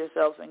blank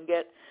yourself and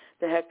get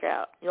the heck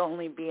out. You'll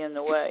only be in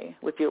the way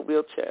with your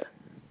wheelchair.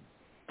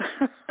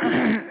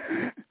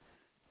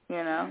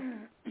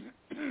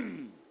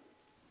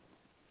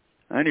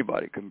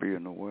 Anybody can be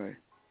in the way.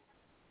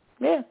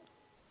 Yeah.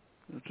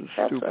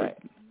 That's stupid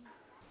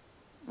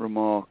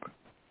remark.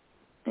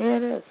 Yeah,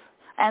 it is.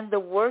 And the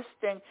worst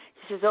thing,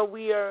 he says,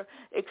 we are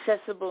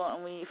accessible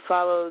and we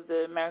follow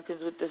the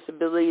Americans with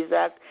Disabilities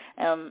Act,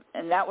 and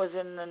that was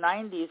in the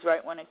 90s,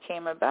 right when it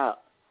came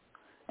about.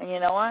 And you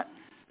know what?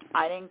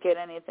 I didn't get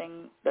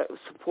anything that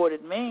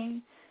supported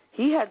me.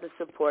 He had the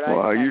support.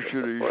 Well, you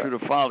should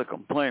have filed a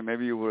complaint.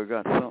 Maybe you would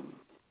have got something.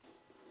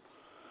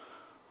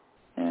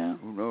 Yeah.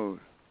 Who knows?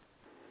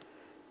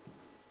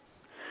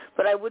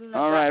 But I wouldn't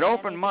have gotten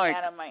anything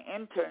out of my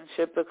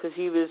internship because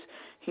he was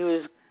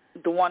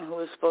the one who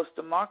was supposed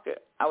to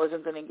market. I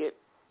wasn't going to get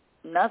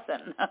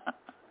nothing.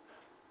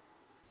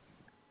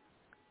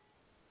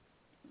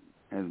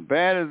 As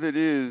bad as it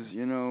is,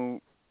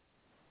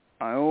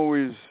 I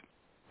always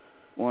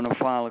want to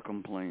file a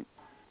complaint.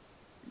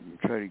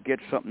 Try to get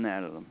something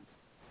out of them.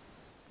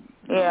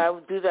 Yeah, I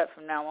would do that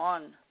from now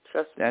on.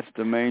 Trust me. That's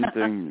the main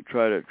thing.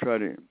 Try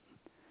to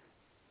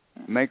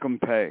Make them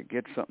pay.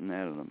 Get something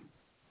out of them.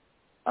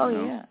 Oh, you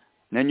know? yeah.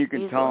 Then you can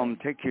Easily. tell them,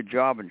 take your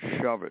job and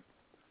shove it.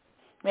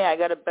 Yeah, I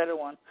got a better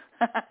one.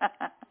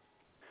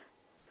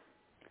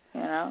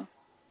 You know?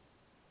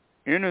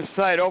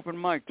 Innersight open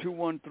mic,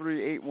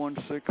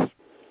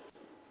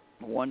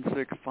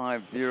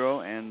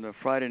 213-816-1650, and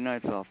Friday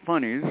nights are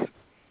funnies.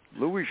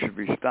 Louis should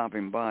be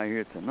stopping by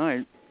here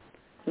tonight.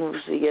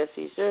 Yes,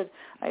 he should.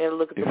 I got to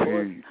look at the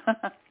board.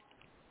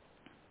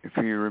 If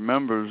he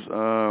remembers.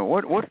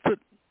 What's the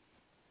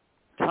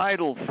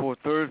title for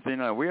Thursday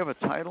night? We have a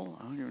title?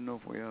 I don't even know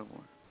if we have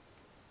one.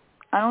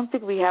 I don't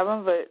think we have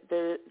one, but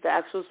the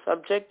actual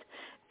subject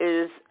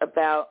is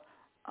about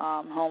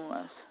the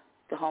homeless.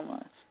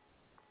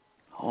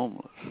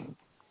 Homeless?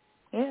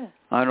 Yeah.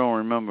 I don't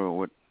remember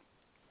what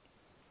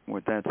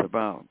that's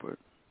about, but...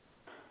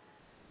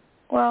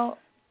 Well,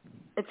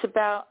 it's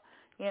about,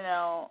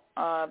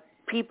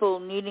 people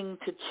needing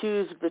to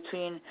choose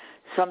between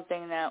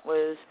something that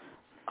was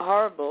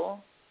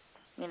horrible,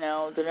 the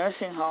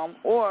nursing home,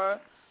 or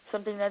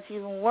something that's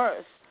even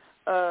worse,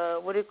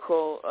 a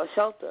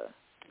shelter.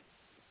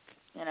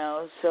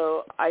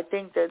 So I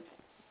think that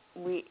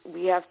we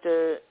have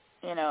to,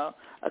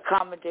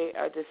 accommodate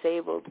our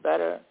disabled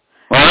better.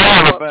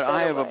 Well,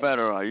 I have a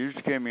better. You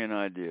just gave me an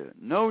idea.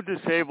 No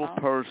disabled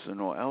person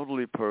or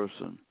elderly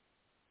person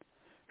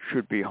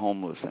should be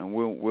homeless, and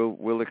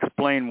we'll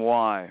explain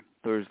why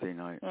Thursday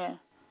night. Yeah.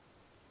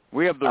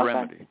 We have the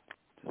remedy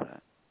to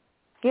that.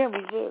 Yeah,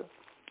 we do.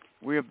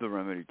 We have the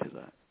remedy to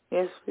that.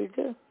 Yes, we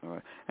do. All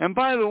right. And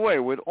by the way,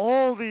 with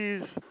all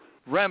these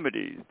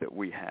remedies that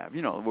we have,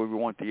 we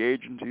want the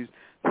agencies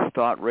to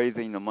start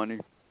raising the money.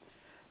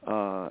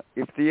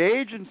 If the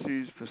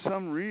agencies, for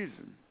some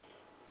reason,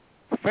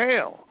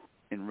 fail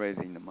in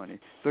raising the money,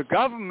 the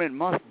government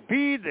must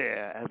be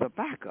there as a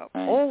backup,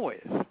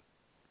 always.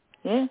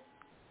 Yeah.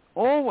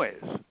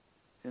 Always,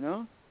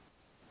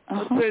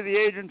 Let's say the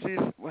agencies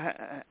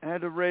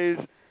had to raise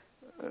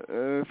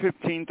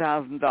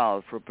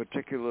 $15,000 for a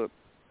particular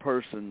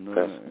person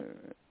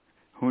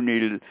who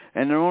needed it,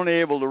 and they're only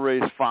able to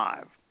raise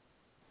 $5,000.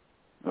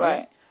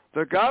 Right.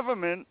 The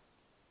government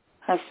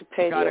has to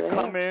pay. Got to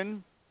come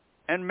in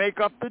and make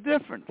up the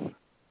difference.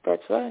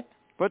 That's right.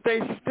 But they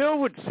still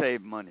would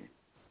save money.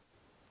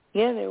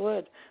 Yeah, they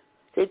would.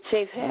 They'd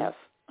save half.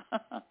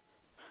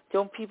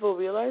 Don't people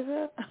realize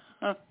that?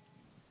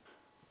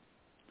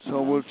 So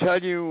we'll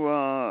tell you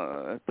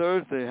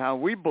Thursday how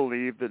we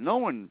believe that no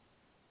one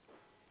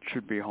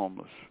should be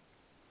homeless.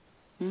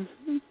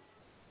 Mm-hmm.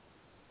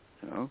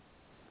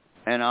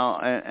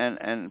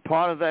 And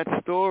part of that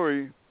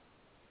story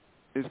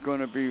is going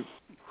to be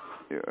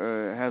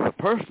has a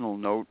personal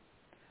note.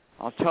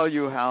 I'll tell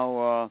you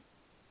how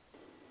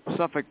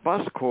Suffolk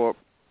Bus Corp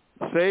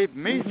saved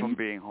me from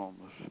being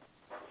homeless.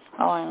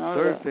 Oh, I know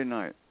Thursday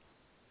night.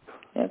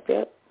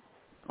 Yep.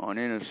 On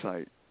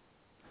Innersight.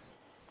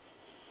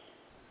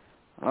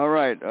 All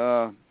right.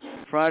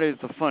 Friday's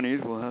the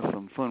funnies. We'll have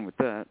some fun with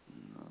that.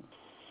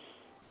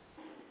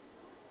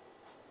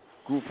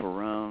 Goof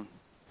around.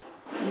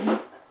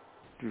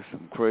 Do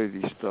some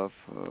crazy stuff.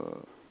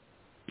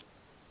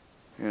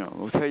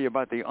 We'll tell you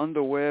about the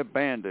Underwear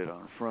Bandit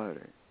on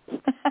Friday.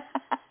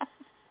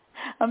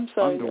 I'm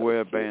sorry.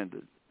 Underwear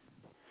Bandit.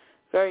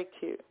 Very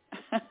cute.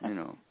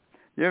 You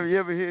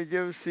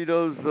ever see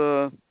those?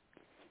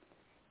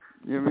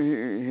 You ever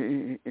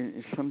hear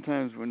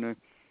sometimes when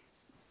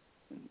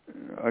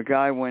a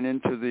guy went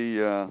into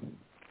the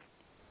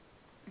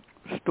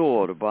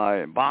store to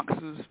buy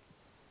boxes?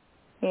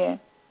 Yeah.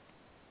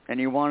 And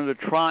he wanted to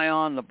try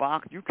on the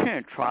box. You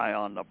can't try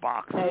on the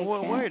boxes.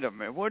 No, wait a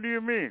minute. What do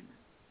you mean?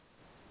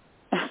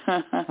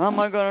 How am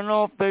I going to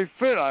know if they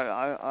fit?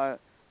 I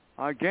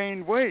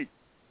gained weight.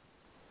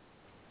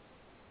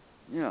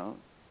 Yeah.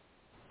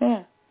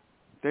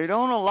 They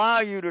don't allow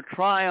you to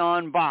try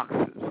on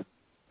boxes.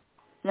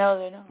 No,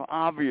 they don't. For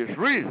obvious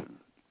reasons.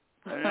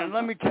 And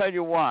let me tell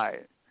you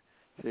why.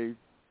 See,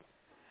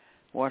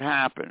 what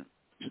happened?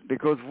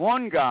 Because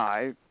one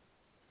guy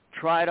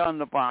tried on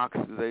the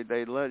boxes. They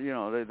let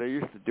they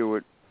used to do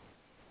it,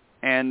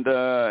 and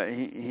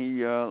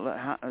he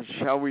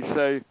shall we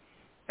say,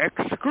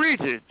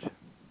 excreted.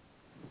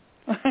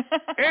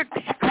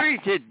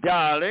 Excreted,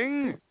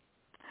 darling.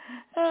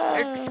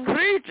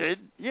 Excreted.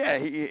 Yeah,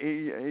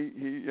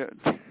 he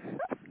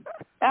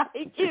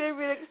he can't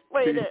even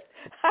explain it.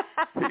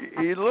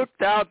 he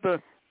looked out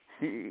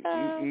he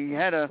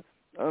had a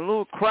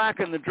little crack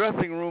in the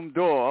dressing room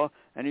door,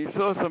 and he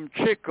saw some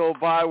chick go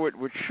by with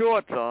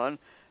shorts on,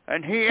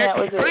 and he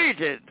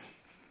excreted.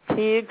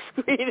 He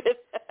excreted.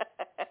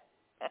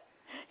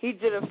 He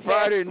did a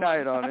Friday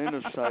night on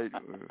Innersight.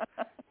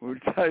 We'll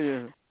tell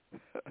you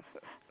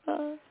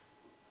the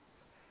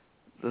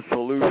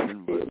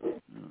solution.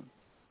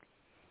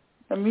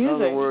 Amusing. In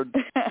other words,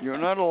 you're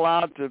not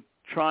allowed to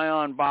try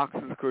on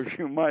boxes because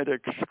you might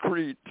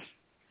excrete.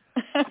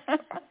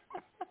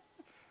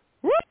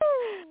 Woo!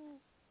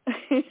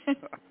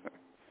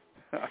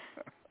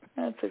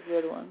 That's a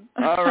good one.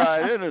 All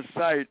right,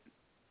 Innersight.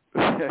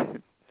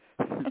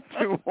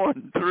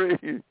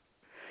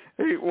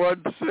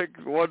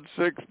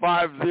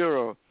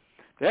 816-1650.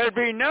 There'll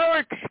be no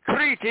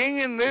excreting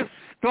in this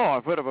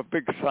store. Put up a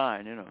big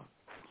sign, you know.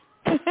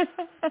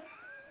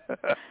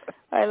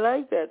 I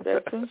like that.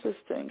 That's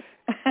interesting.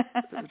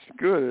 It's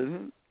good,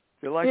 isn't it?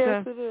 You like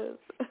yes, that? Yes, it is.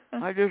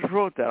 I just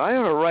wrote that. I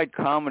ought to write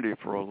comedy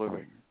for a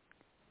living.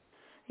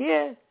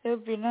 Yeah, it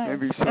would be nice.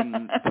 Maybe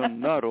some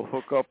nut will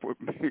hook up with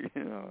me,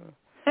 you know.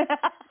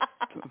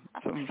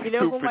 Some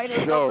stupid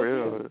show, you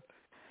know.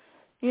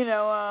 You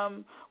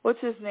know, what's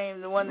his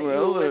name? The one that you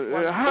were with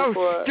once how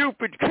before.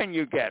 stupid can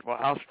you get? Well,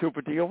 how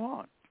stupid do you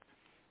want?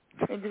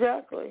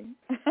 Exactly.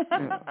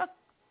 Yeah.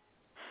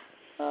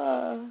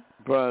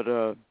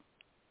 But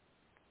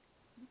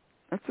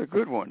that's a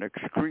good one.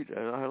 Excrete.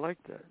 I like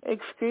that.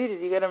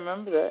 Excreted. You got to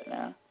remember that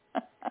now.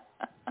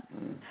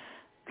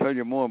 Tell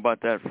you more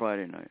about that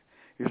Friday night.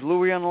 Is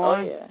Louie on the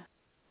line? Oh yeah.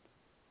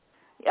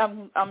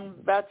 I'm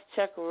about to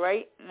check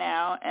right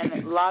now, and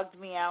it logged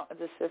me out of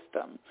the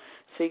system.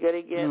 So you got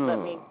to let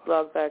me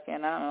log back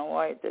in. I don't know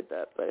why it did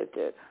that, but it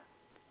did.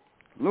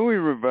 Louie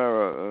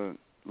Rivera,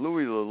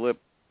 Louie the Lip,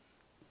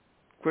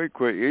 quick.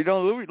 You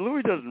know,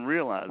 Louie doesn't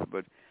realize,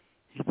 but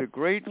he's a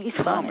great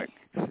comic.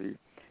 See,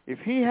 if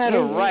he had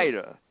a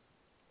writer,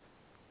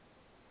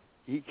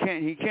 he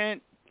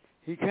can't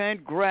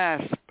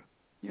grasp.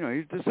 You know,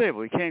 he's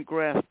disabled. He can't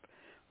grasp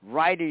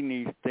writing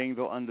these things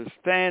or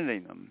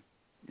understanding them.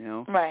 You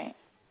know, right?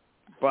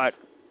 But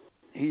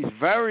he's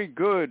very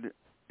good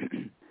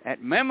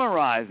at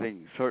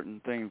memorizing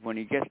certain things when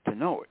he gets to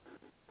know it.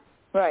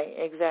 Right.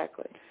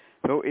 Exactly.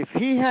 So if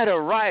he had a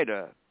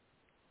writer,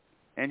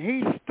 and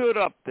he stood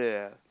up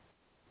there,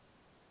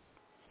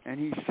 and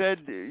he said,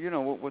 you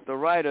know, what the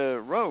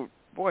writer wrote,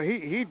 boy,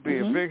 he'd be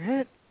a big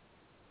hit.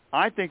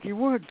 I think he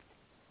would.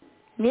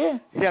 Yeah.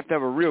 He'd have to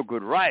have a real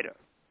good writer.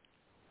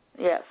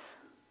 Yes.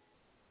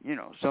 You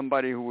know,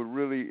 somebody who would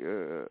really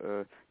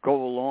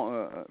go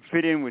along,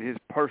 fit in with his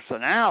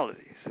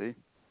personality, see?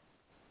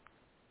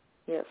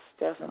 Yes,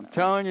 definitely. I'm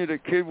telling you, the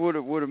kid would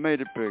have made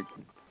it big.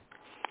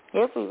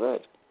 Yes, he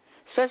would.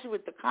 Especially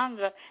with the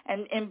conga,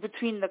 and in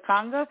between the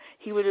conga,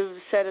 he would have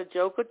said a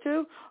joke or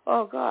two.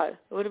 Oh, God,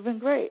 it would have been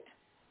great.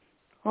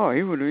 Oh,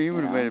 he would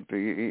have made it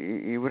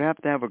big. He would have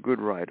to have a good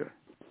writer.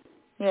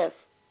 Yes.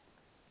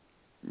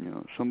 You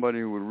know, somebody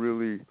who would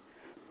really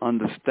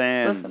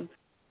understand. Listen.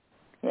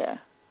 Yeah.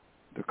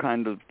 The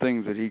kind of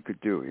things that he could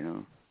do, you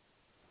know.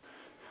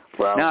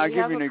 Well, now, I'll we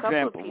give have you an a couple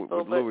example of people,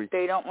 with but Louie.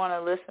 they don't want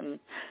to listen.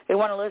 They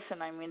want to listen.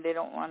 I mean, they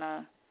don't want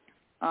to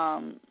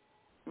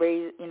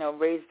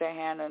raise their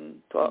hand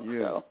and talk. Yeah.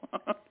 So.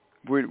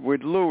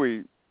 with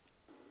Louie,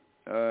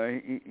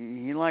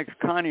 he likes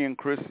Connie and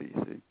Chrissy.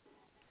 See.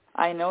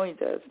 I know he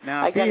does.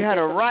 Now, if he had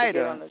a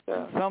writer, and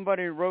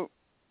somebody wrote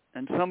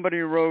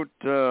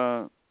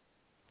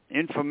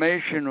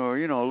information or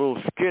a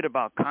little skit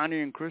about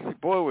Connie and Chrissy,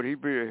 boy, would he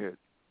be a hit.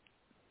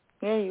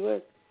 Yeah, he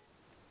would.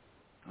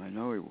 I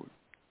know he would.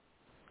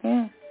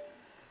 Yeah.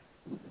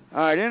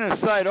 All right,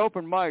 Innersight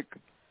open mic.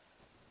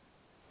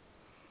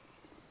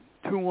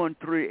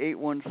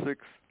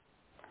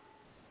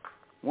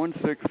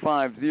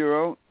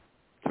 213-816-1650.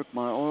 Took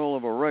my oil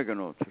of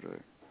oregano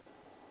today.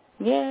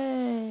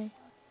 Yay.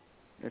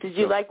 Did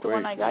you like the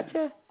one I got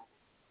you?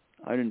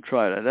 I didn't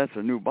try that. That's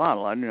a new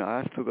bottle. I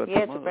still got some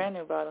it's a brand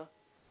new bottle.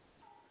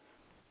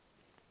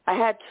 I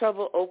had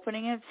trouble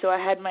opening it, so I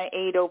had my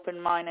aide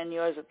open mine and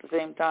yours at the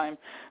same time.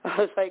 I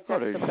was like,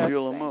 that's the best thing.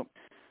 Seal them up.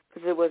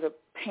 Because it was a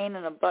pain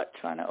in the butt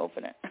trying to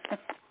open it.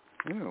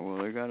 Yeah, well,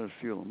 they got to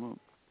seal them up.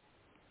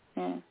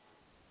 Yeah.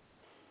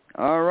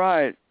 All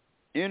right.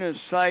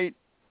 Innersight,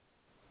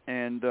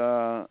 and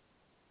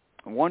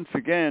once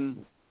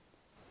again,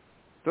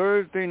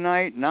 Thursday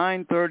night,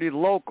 9:30,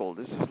 local.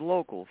 This is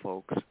local,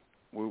 folks.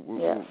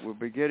 We'll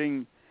be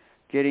getting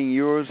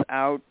yours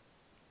out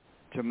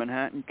to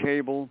Manhattan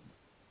Cable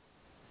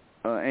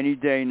any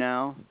day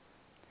now,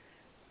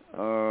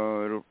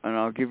 and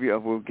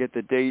we'll get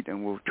the date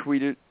and we'll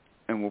tweet it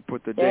and we'll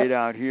put the date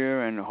out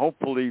here, and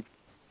hopefully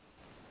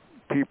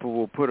people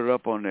will put it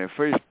up on their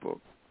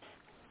Facebook.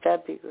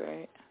 That'd be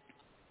great.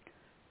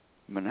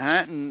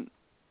 Manhattan,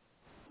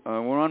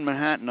 we're on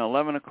Manhattan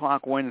 11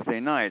 o'clock Wednesday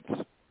nights.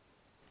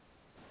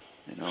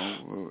 You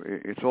know,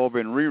 it's all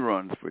been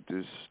reruns with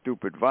this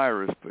stupid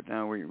virus, but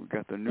now we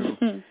got the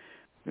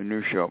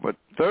new show. But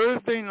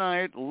Thursday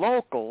night,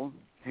 local,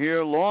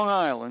 here, Long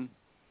Island,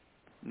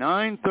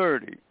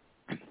 9:30.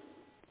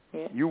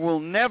 Yeah. You will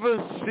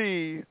never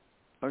see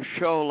a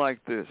show like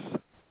this.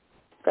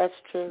 That's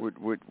true.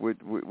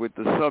 With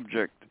the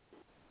subject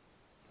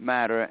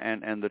matter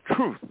and the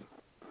truth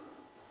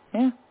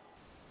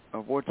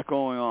of what's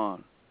going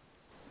on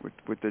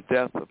with the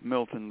death of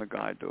Milton the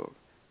guide dog.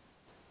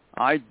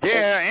 I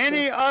dare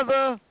any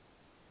other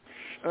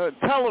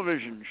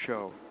television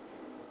show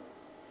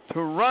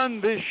to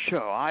run this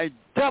show. I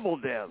double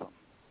dare them.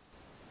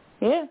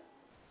 Yeah.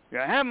 You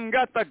haven't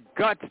got the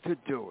guts to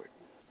do it.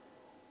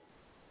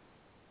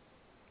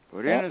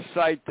 But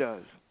Innersight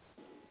does.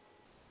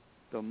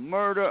 The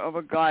murder of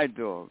a guide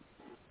dog.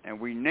 And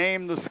we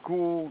named the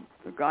school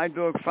the Guide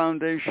Dog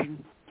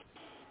Foundation.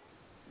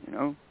 You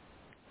know,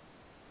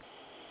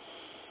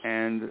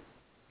 And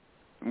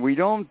we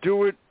don't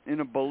do it in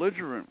a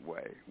belligerent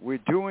way. We're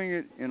doing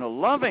it in a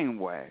loving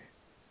way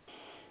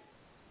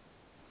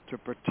to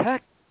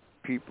protect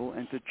people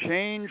and to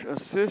change a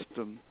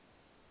system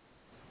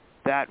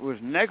that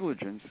was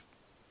negligence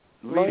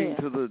leading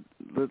to the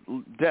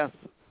death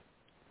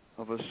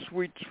of a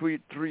sweet,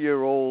 sweet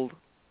 3-year-old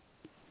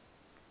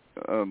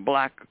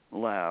black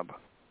lab.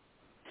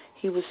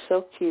 He was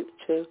so cute,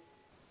 too.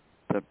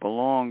 That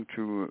belonged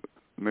to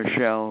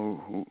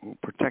Michelle, who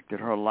protected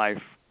her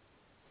life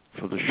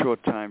for the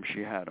short time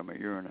she had him, 1.5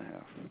 years.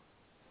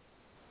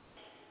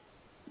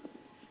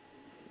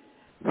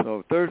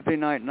 So Thursday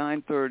night,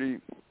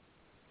 9:30,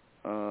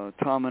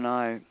 Tom and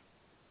I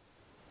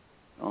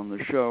on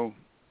the show,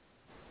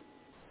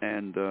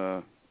 and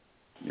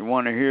you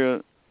want to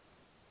hear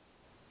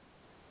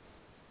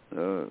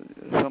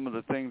some of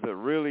the things that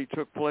really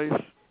took place?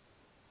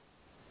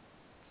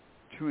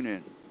 Tune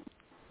in.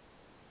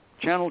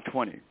 Channel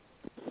 20.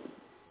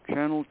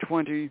 Channel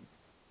 20,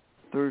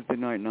 Thursday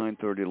night,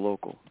 9:30,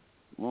 local,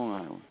 Long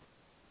Island.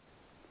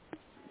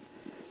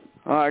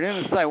 All right,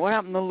 Innersight, what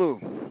happened to Lou?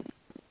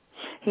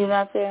 He's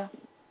not there.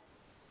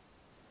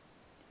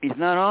 He's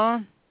not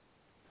on?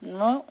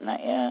 No, not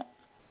yet.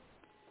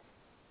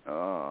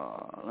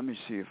 Let me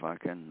see if I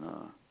can...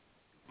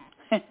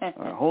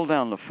 hold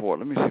down the fort.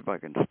 Let me see if I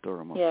can stir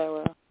him up. Yeah,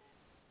 well.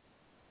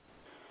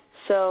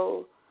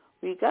 So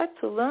we got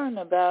to learn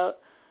about,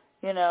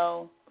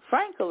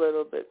 Frank a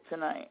little bit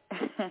tonight.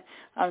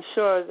 I'm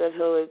sure that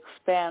he'll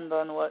expand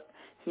on what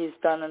he's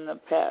done in the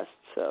past.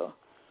 So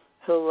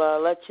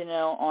he'll let you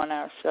know on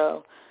our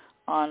show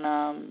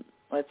on,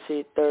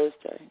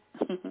 Thursday.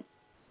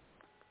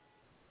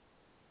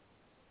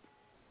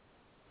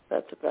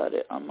 That's about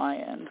it on my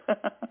end.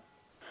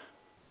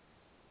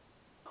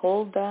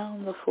 Hold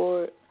down the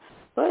fort.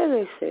 Why do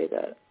they say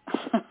that?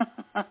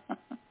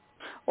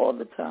 All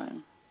the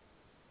time.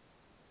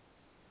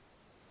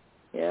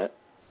 Yeah.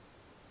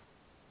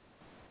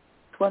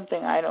 One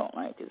thing I don't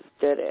like is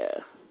dead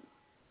air.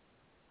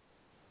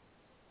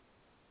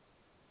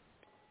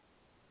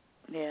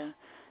 Yeah.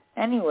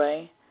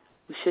 Anyway,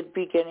 we should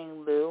be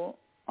getting Lou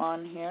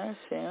on here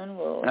soon.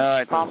 We'll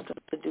prompt him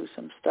to do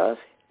some stuff.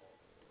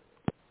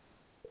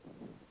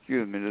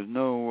 Excuse me, there's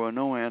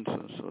no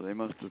answer, so they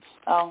must have...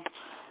 Oh.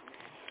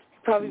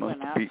 Probably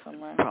went out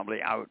somewhere.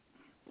 Probably out.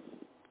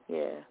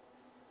 Yeah.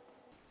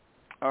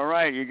 All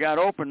right, you got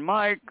open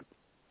mic,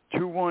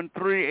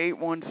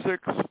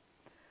 213-816-1650.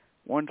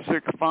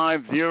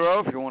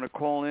 If you want to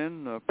call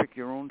in, pick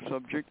your own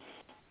subject.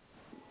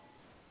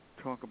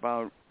 Talk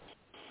about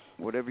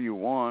whatever you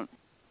want.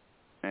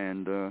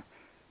 And do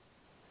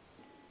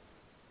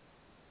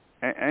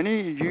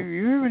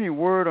you have any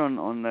word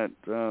on that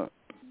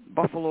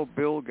Buffalo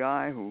Bill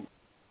guy who...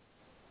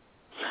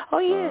 Oh,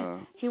 yeah.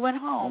 He went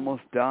home.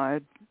 Almost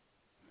died?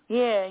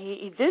 Yeah,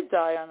 he did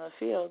die on the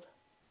field.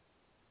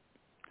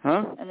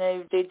 Huh? And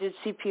they did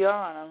CPR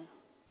on him.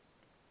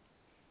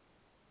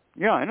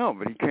 Yeah, I know,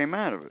 but he came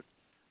out of it.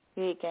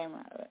 He came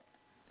out of it.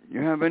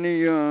 You have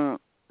any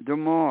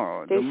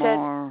Demar? They said,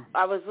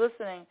 I was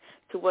listening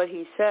to what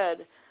he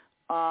said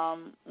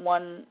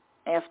one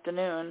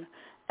afternoon,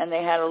 and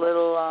they had a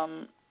little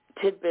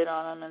tidbit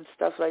on him and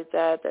stuff like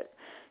that,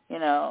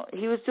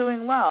 he was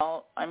doing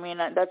well. I mean,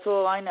 that's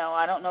all I know.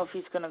 I don't know if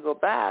he's going to go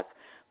back,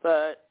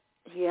 but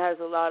he has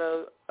a lot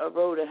of a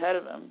road ahead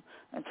of him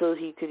until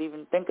he could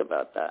even think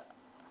about that,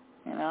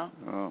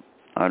 Well,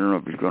 I don't know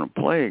if he's going to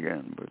play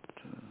again, but...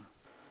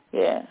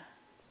 yeah.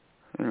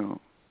 I'm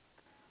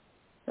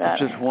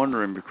just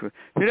wondering because...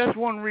 See, that's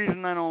one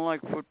reason I don't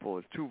like football.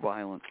 It's too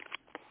violent.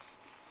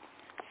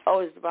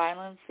 Oh, is the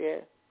violence?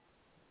 Yeah.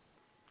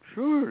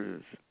 Sure it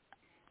is.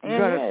 You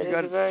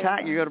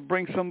got to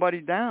bring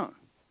somebody down.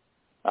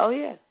 Oh,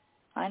 yeah.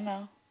 I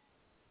know.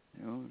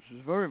 It's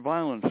a very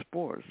violent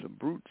sport. It's a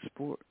brute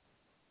sport.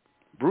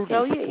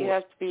 Brutal sport. Yeah, you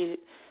have to be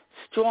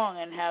strong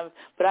and have...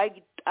 But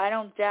I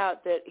don't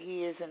doubt that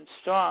he isn't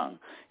strong.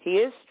 He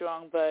is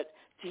strong, but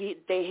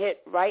they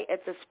hit right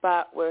at the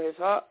spot where his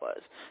heart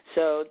was.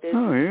 So there's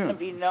going to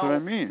be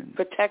no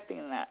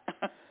protecting that.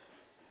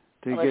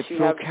 They get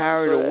so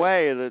carried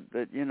away that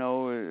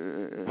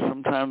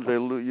sometimes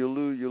you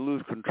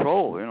lose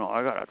control.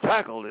 I got to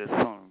tackle this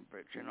son of a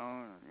bitch,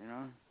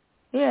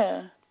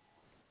 Yeah.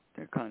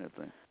 That kind of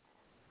thing.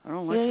 I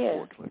don't like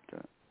sports like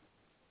that.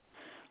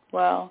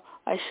 Well,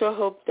 I sure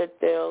hope that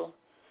they'll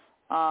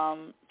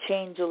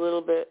change a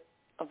little bit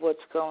of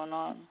what's going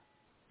on,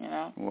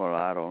 Well,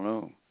 I don't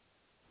know.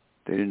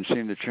 They didn't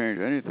seem to change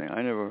anything.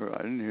 I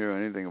didn't hear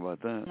anything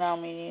about that. No,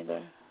 me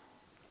neither.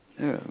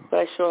 Yeah. But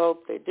I sure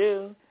hope they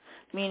do,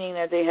 meaning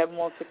that they have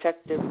more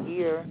protective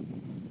gear,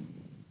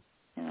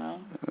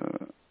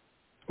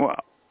 Well,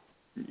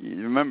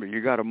 remember,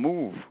 you got to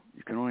move.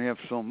 You can only have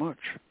so much.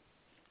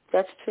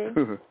 That's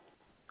true.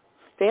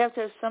 They have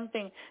to have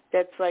something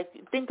that's like,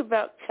 think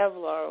about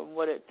Kevlar and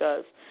what it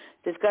does.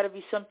 There's got to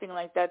be something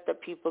like that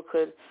people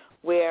could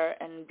wear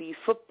and be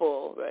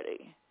football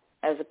ready,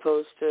 as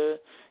opposed to,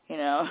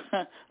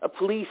 a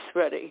police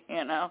ready,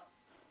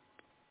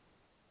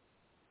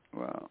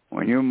 Well,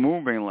 when you're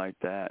moving like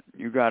that,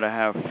 you got to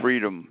have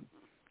freedom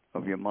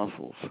of your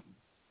muscles.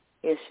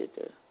 Yes, you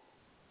do.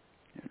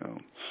 You know,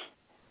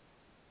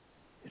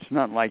 it's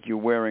not like you're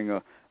wearing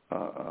a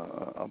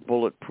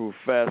bulletproof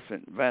vest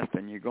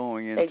and you're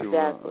going into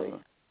exactly.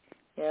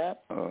 a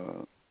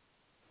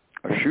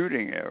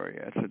shooting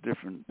area. It's a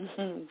different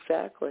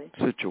exactly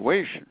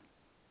situation.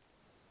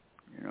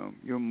 You know,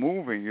 you're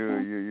moving.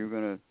 You're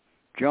gonna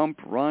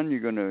jump, run. You're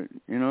gonna,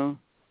 you know.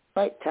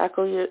 Right,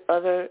 tackle your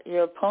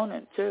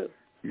opponent too.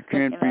 You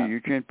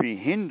can't be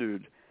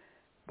hindered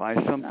by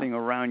something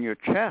around your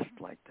chest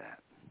like that.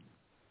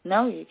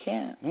 No, you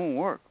can't. It won't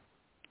work.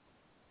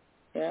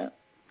 Yeah.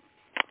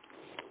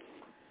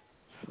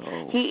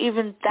 So he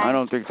even thanked I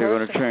don't think they're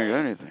going to change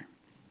anything.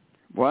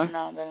 What?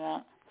 No, they're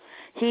not.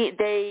 He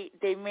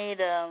made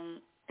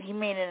an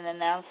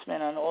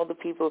announcement on all the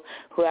people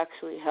who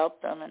actually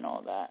helped him and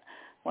all that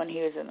when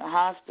he was in the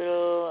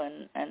hospital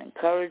and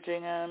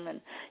encouraging him, and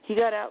he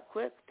got out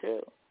quick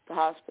too. The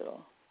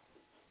hospital,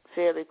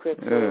 fairly quick.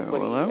 Yeah,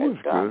 well, that was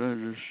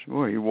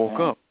good. He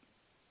woke up.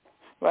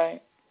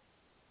 Right.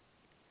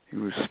 He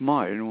was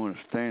smart. He didn't want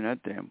to stay in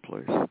that damn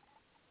place.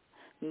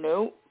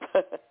 Nope.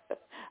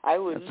 I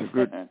wouldn't.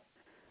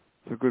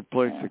 It's a good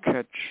place to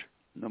catch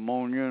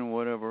pneumonia and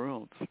whatever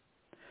else.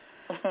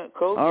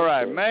 All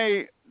right,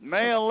 May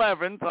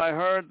 11th, I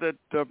heard that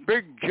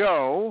Big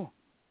Joe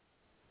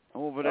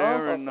over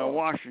there in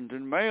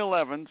Washington, May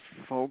 11th,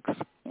 folks,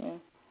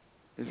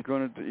 he's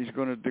going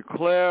to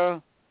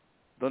declare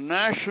the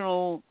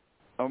national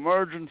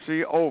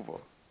emergency over.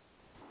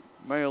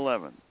 May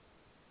 11th.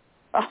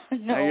 Oh, no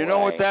now you know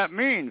what that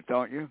means,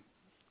 don't you?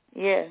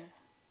 Yeah.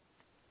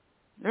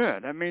 Yeah,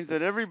 that means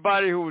that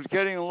everybody who was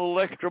getting a little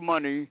extra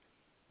money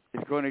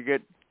is going to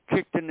get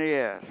kicked in the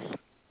ass.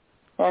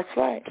 That's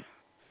right.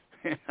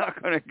 You're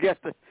not going to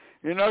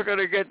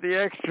get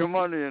the extra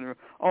money.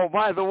 Oh,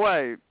 by the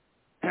way,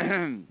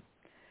 the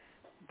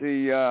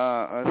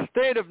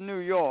state of New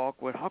York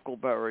with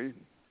Huckleberry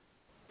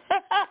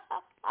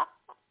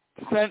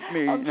sent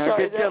me. I'm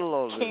sorry, get a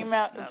load of this. Came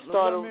out and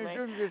startled me.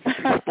 Let me just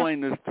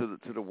explain this to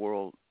the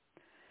world.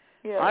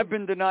 Yeah. I've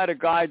been denied a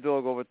guide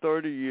dog over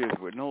 30 years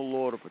with no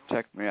law to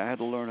protect me. I had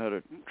to learn how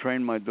to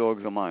train my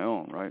dogs on my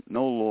own, right?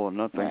 No law,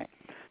 nothing. Right.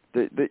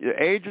 The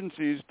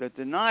agencies that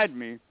denied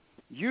me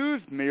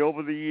used me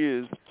over the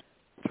years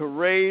to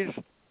raise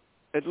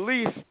at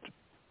least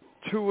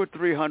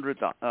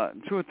 $200,000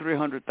 or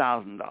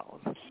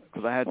 $300,000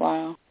 because I had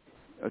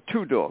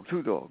two dogs.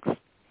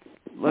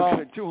 Let's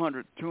say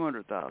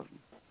 200,000,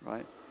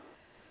 right?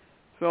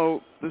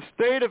 So the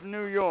state of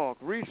New York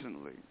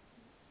recently,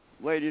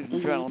 ladies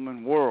and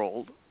gentlemen,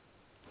 world,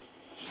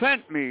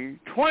 sent me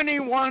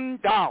 $21.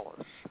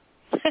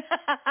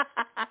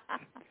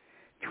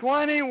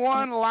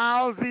 21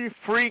 lousy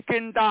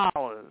freaking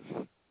dollars,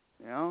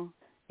 you know?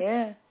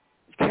 Yeah.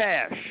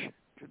 Cash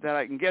that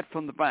I can get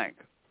from the bank,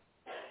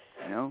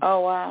 you know? Oh,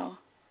 wow.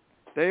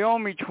 They owe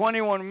me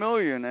 $21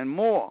 million and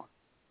more.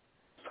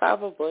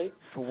 Probably.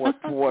 For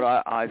what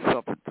I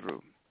suffered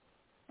through.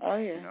 Oh,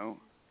 yeah. You know,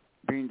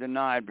 being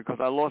denied because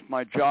I lost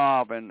my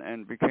job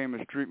and became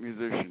a street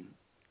musician.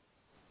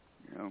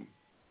 You know,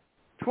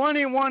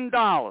 $21.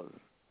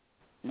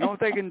 You know what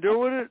they can do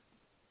with it?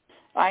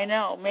 I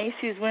know.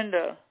 Macy's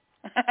window.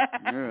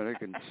 Yeah, they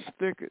can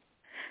stick it.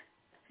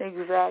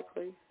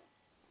 Exactly.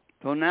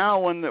 So now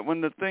when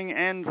the thing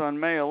ends on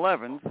May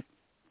 11th,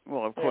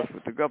 well, of course,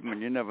 with the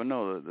government, you never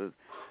know that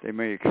they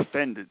may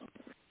extend it.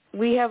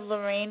 We have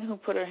Lorraine who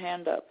put her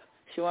hand up.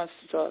 She wants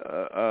to talk.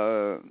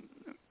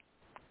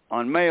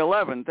 On May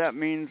 11th, that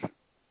means,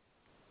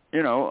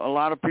 you know, a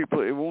lot of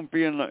people. You won't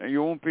be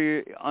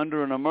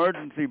under an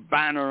emergency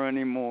banner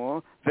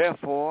anymore.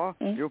 Therefore,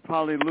 you'll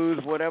probably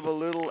lose whatever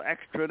little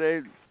extra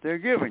they're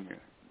giving you.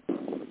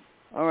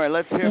 All right,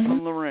 let's hear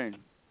from Lorraine,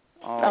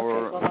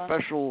 our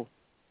special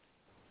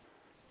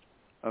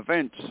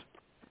events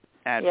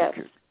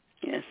advocate.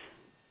 Yes.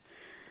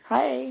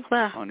 Hi.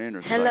 Well, on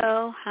Innersight.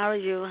 hello. How are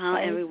you? How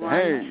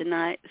everyone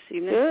tonight? This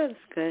evening? Good.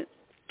 Good.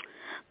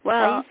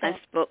 Well, I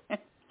spoke.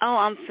 Oh,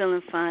 I'm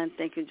feeling fine.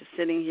 Thank you. Just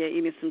sitting here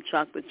eating some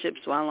chocolate chips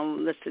while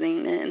I'm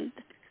listening in.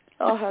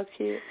 Oh, how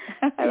cute.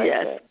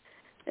 Yes.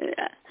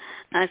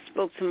 I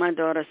spoke to my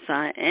daughter,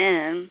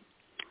 Cyan,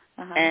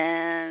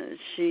 and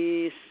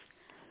she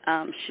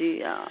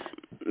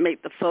made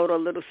the photo a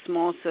little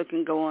small so it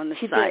can go on the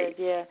site. She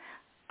did, yeah.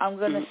 I'm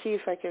going to see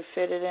if I can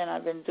fit it in.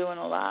 I've been doing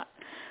a lot.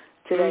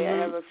 Today I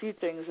have a few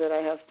things that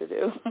I have to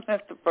do. I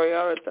have to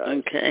prioritize.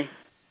 Okay.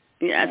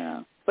 Yes.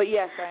 Yeah. But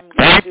yes, I'm going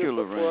Thank to do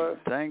you, it before. Lorraine.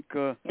 Thank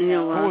You're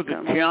who was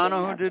welcome. it?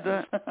 Tiana who did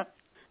that?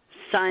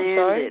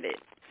 Cyan did it.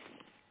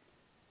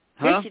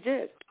 Huh? Yes, she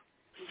did.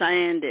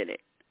 Cyan did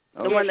it.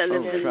 The one that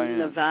lives in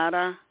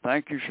Nevada.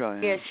 Thank you,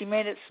 Cheyenne. Yeah, she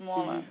made it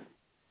smaller.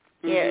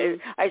 Yeah,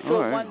 I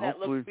saw one that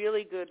hopefully. looked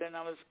really good, and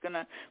I was going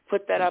to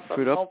put that up. I'm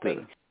Fit up hoping.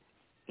 there.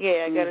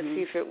 Yeah, I got to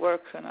see if it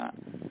works or not.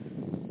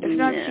 If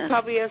not, she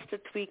probably has to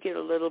tweak it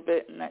a little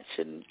bit, and that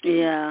shouldn't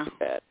be bad.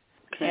 Okay.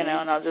 You know,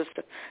 and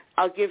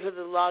I'll give her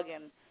the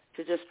login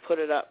to just put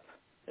it up.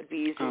 It'd be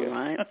easier. All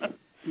right.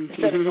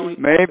 instead of going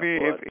maybe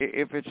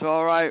if it's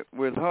all right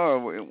with her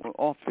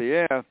off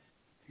the air,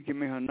 you give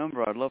me her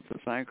number. I'd love to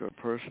thank her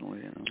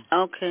personally.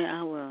 Okay,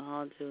 I will.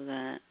 I'll do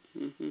that.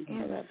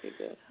 Yeah, that'd be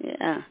good.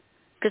 Yeah,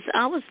 because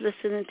I was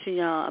listening to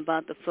y'all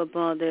about the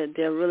football.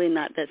 They're really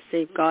not that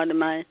safeguarded.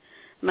 My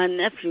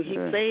nephew, he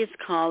plays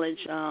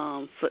college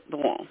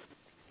football.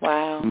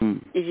 Wow.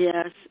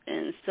 Yes,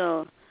 and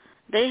so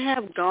they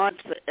have guards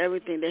for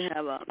everything. They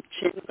have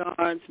chin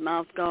guards,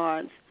 mouth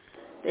guards.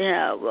 They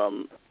have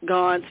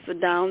guards for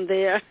down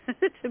there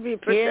to be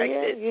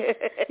protected.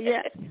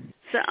 Yeah.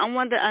 So I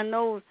wonder. I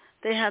know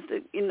they have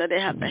to. They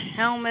have the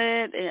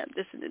helmet. They have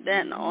this and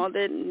that, and all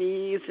their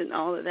knees and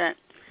all of that.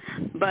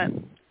 But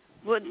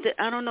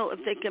I don't know if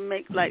they can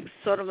make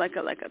sort of like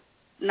a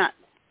not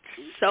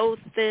so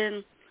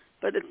thin,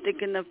 but a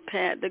thick enough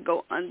pad to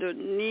go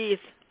underneath.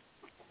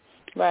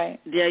 Right.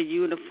 Their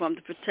uniform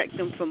to protect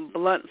them from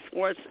blunt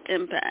force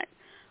impact,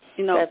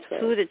 That's right.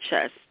 to the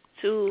chest,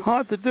 to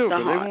hard to do, the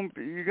but heart. they won't.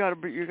 You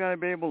gotta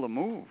be able to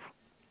move.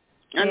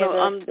 I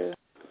know.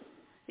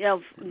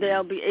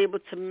 They'll be able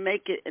to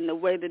make it in the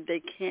way that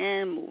they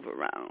can move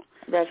around,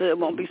 so it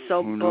won't be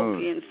so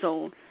bulky and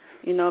so.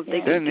 If they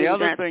can do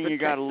that to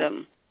protect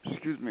them.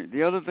 Excuse me.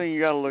 The other thing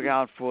you gotta look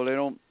out for, they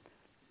don't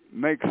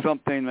make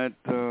something that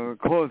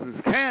causes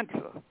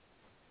cancer.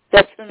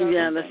 That's that's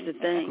the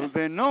thing. Because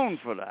they're known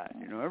for that.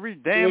 Every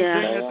damn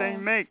thing that they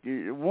make,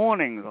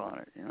 warnings on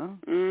it.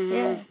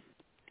 Yeah.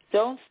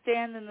 Don't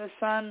stand in the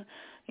sun,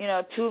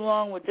 too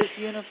long with this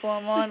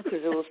uniform on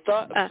because it will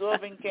start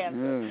absorbing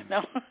cancer.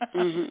 No,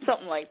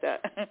 something like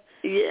that.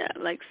 Yeah,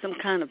 like some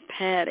kind of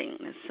padding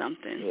or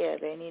something. Yeah,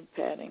 they need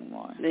padding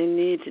more. They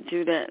need to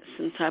do that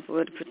some type of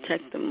way to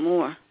protect them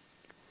more.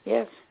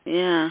 Yes.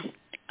 Yeah.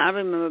 I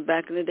remember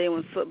back in the day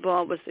when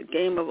football was the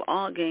game of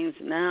all games.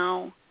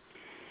 Now,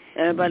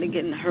 everybody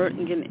getting hurt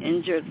and getting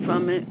injured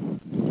from it,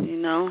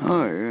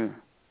 Oh, yeah.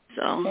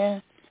 So, yeah.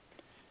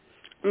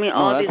 I mean,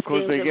 all that's these because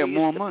things they get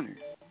more money.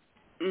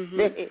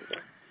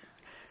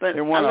 But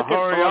they want to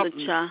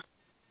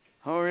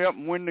hurry up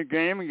and win the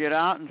game and get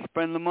out and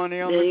spend the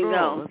money on the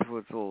girl. That's what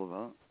it's all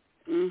about.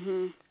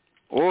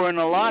 Or in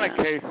a lot of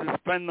cases,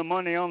 spend the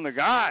money on the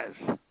guys.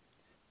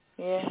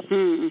 Yeah.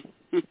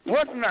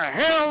 What in the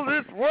hell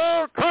is this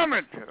world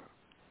coming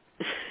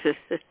to?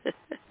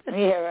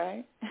 Yeah,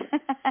 right.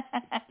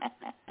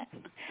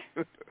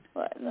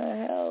 What in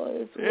the hell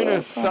is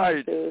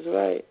Innersight is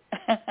right.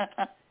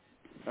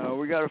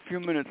 We got a few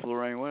minutes,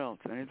 Lorraine. What else?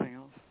 Anything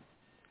else?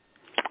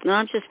 No,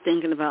 I'm just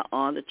thinking about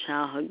all the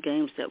childhood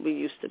games that we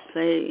used to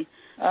play.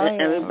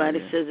 Everybody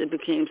says it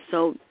became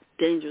so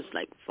dangerous,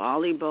 like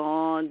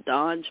volleyball,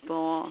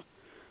 dodgeball,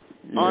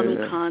 all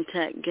the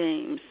contact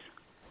games.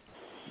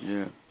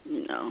 Yeah.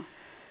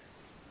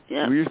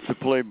 Yeah. We used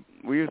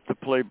to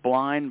play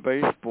blind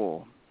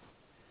baseball.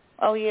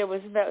 Oh yeah,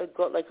 wasn't that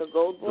like a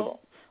gold ball?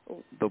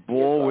 The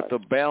ball with the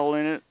bell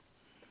in it.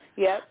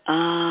 Yep.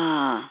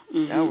 That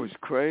was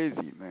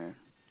crazy, man.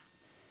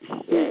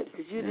 Yeah,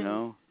 because you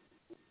didn't.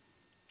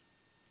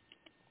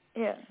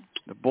 Yeah.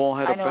 The ball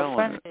had a bell in it. I know a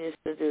friend used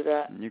to do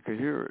that. And you could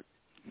hear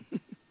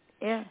it.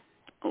 Yeah.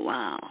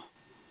 Wow.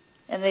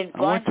 And they'd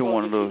I went to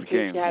one of those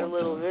games. You had a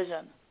little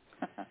vision.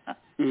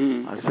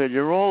 I said,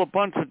 "You're all a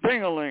bunch of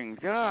dingalings.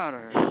 Get out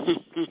of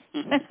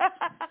here."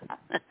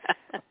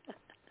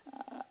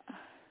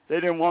 They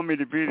didn't want me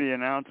to be the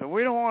announcer.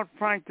 We don't want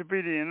Frank to be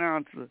the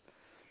announcer.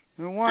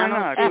 Well, why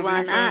not? Because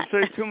he's going to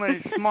say too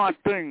many smart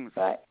things.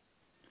 Right.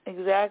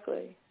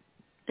 Exactly.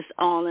 It's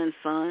all in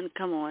fun.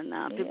 Come on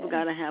now. People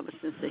got to have a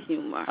sense of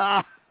humor.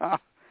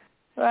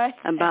 Right.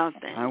 About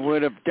that. I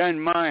would have done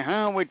my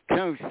Howard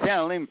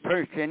Cosell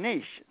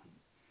impersonation.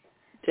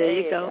 There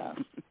you go.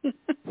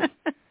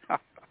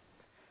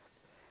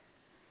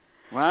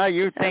 Well,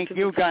 you think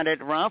you got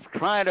it rough?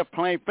 Try to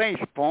play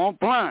baseball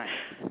blind.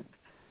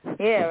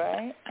 Yeah,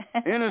 right?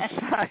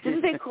 Innersight.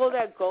 Didn't they call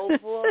that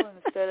gold ball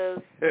instead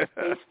of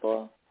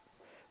baseball?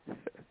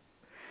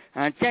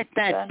 Get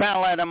that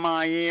bell out of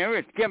my ear.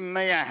 It's giving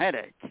me a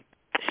headache.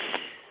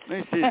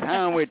 This is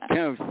Howard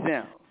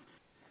Cosell.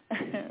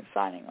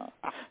 Signing off.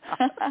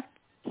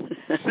 See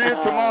you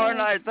tomorrow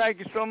night. Thank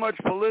you so much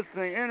for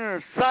listening.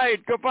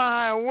 Innersight.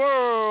 Goodbye,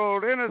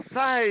 world.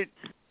 Innersight.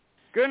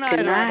 Good night,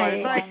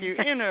 everybody. Thank you.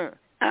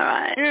 All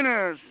right.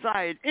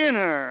 Innersight.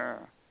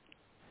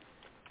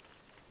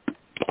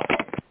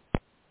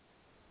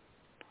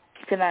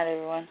 Good night,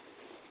 everyone.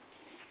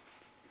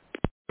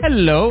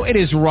 Hello, it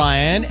is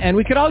Ryan, and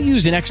we could all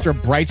use an extra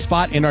bright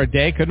spot in our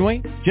day, couldn't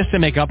we? Just to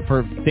make up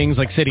for things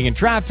like sitting in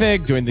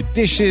traffic, doing the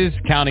dishes,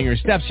 counting your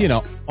steps,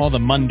 all the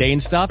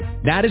mundane stuff.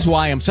 That is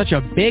why I'm such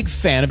a big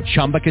fan of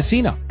Chumba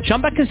Casino.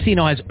 Chumba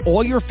Casino has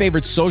all your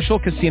favorite social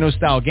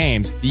casino-style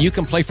games that you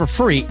can play for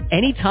free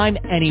anytime,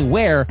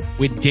 anywhere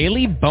with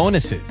daily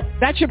bonuses.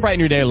 That should brighten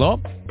your day a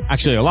little.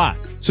 Actually, a lot.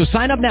 So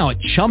sign up now at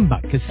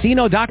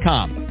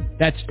ChumbaCasino.com.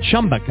 That's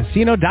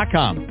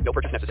ChumbaCasino.com. No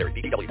purchase necessary.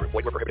 VGW Group.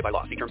 Void where prohibited by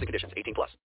law. See terms and conditions. 18+.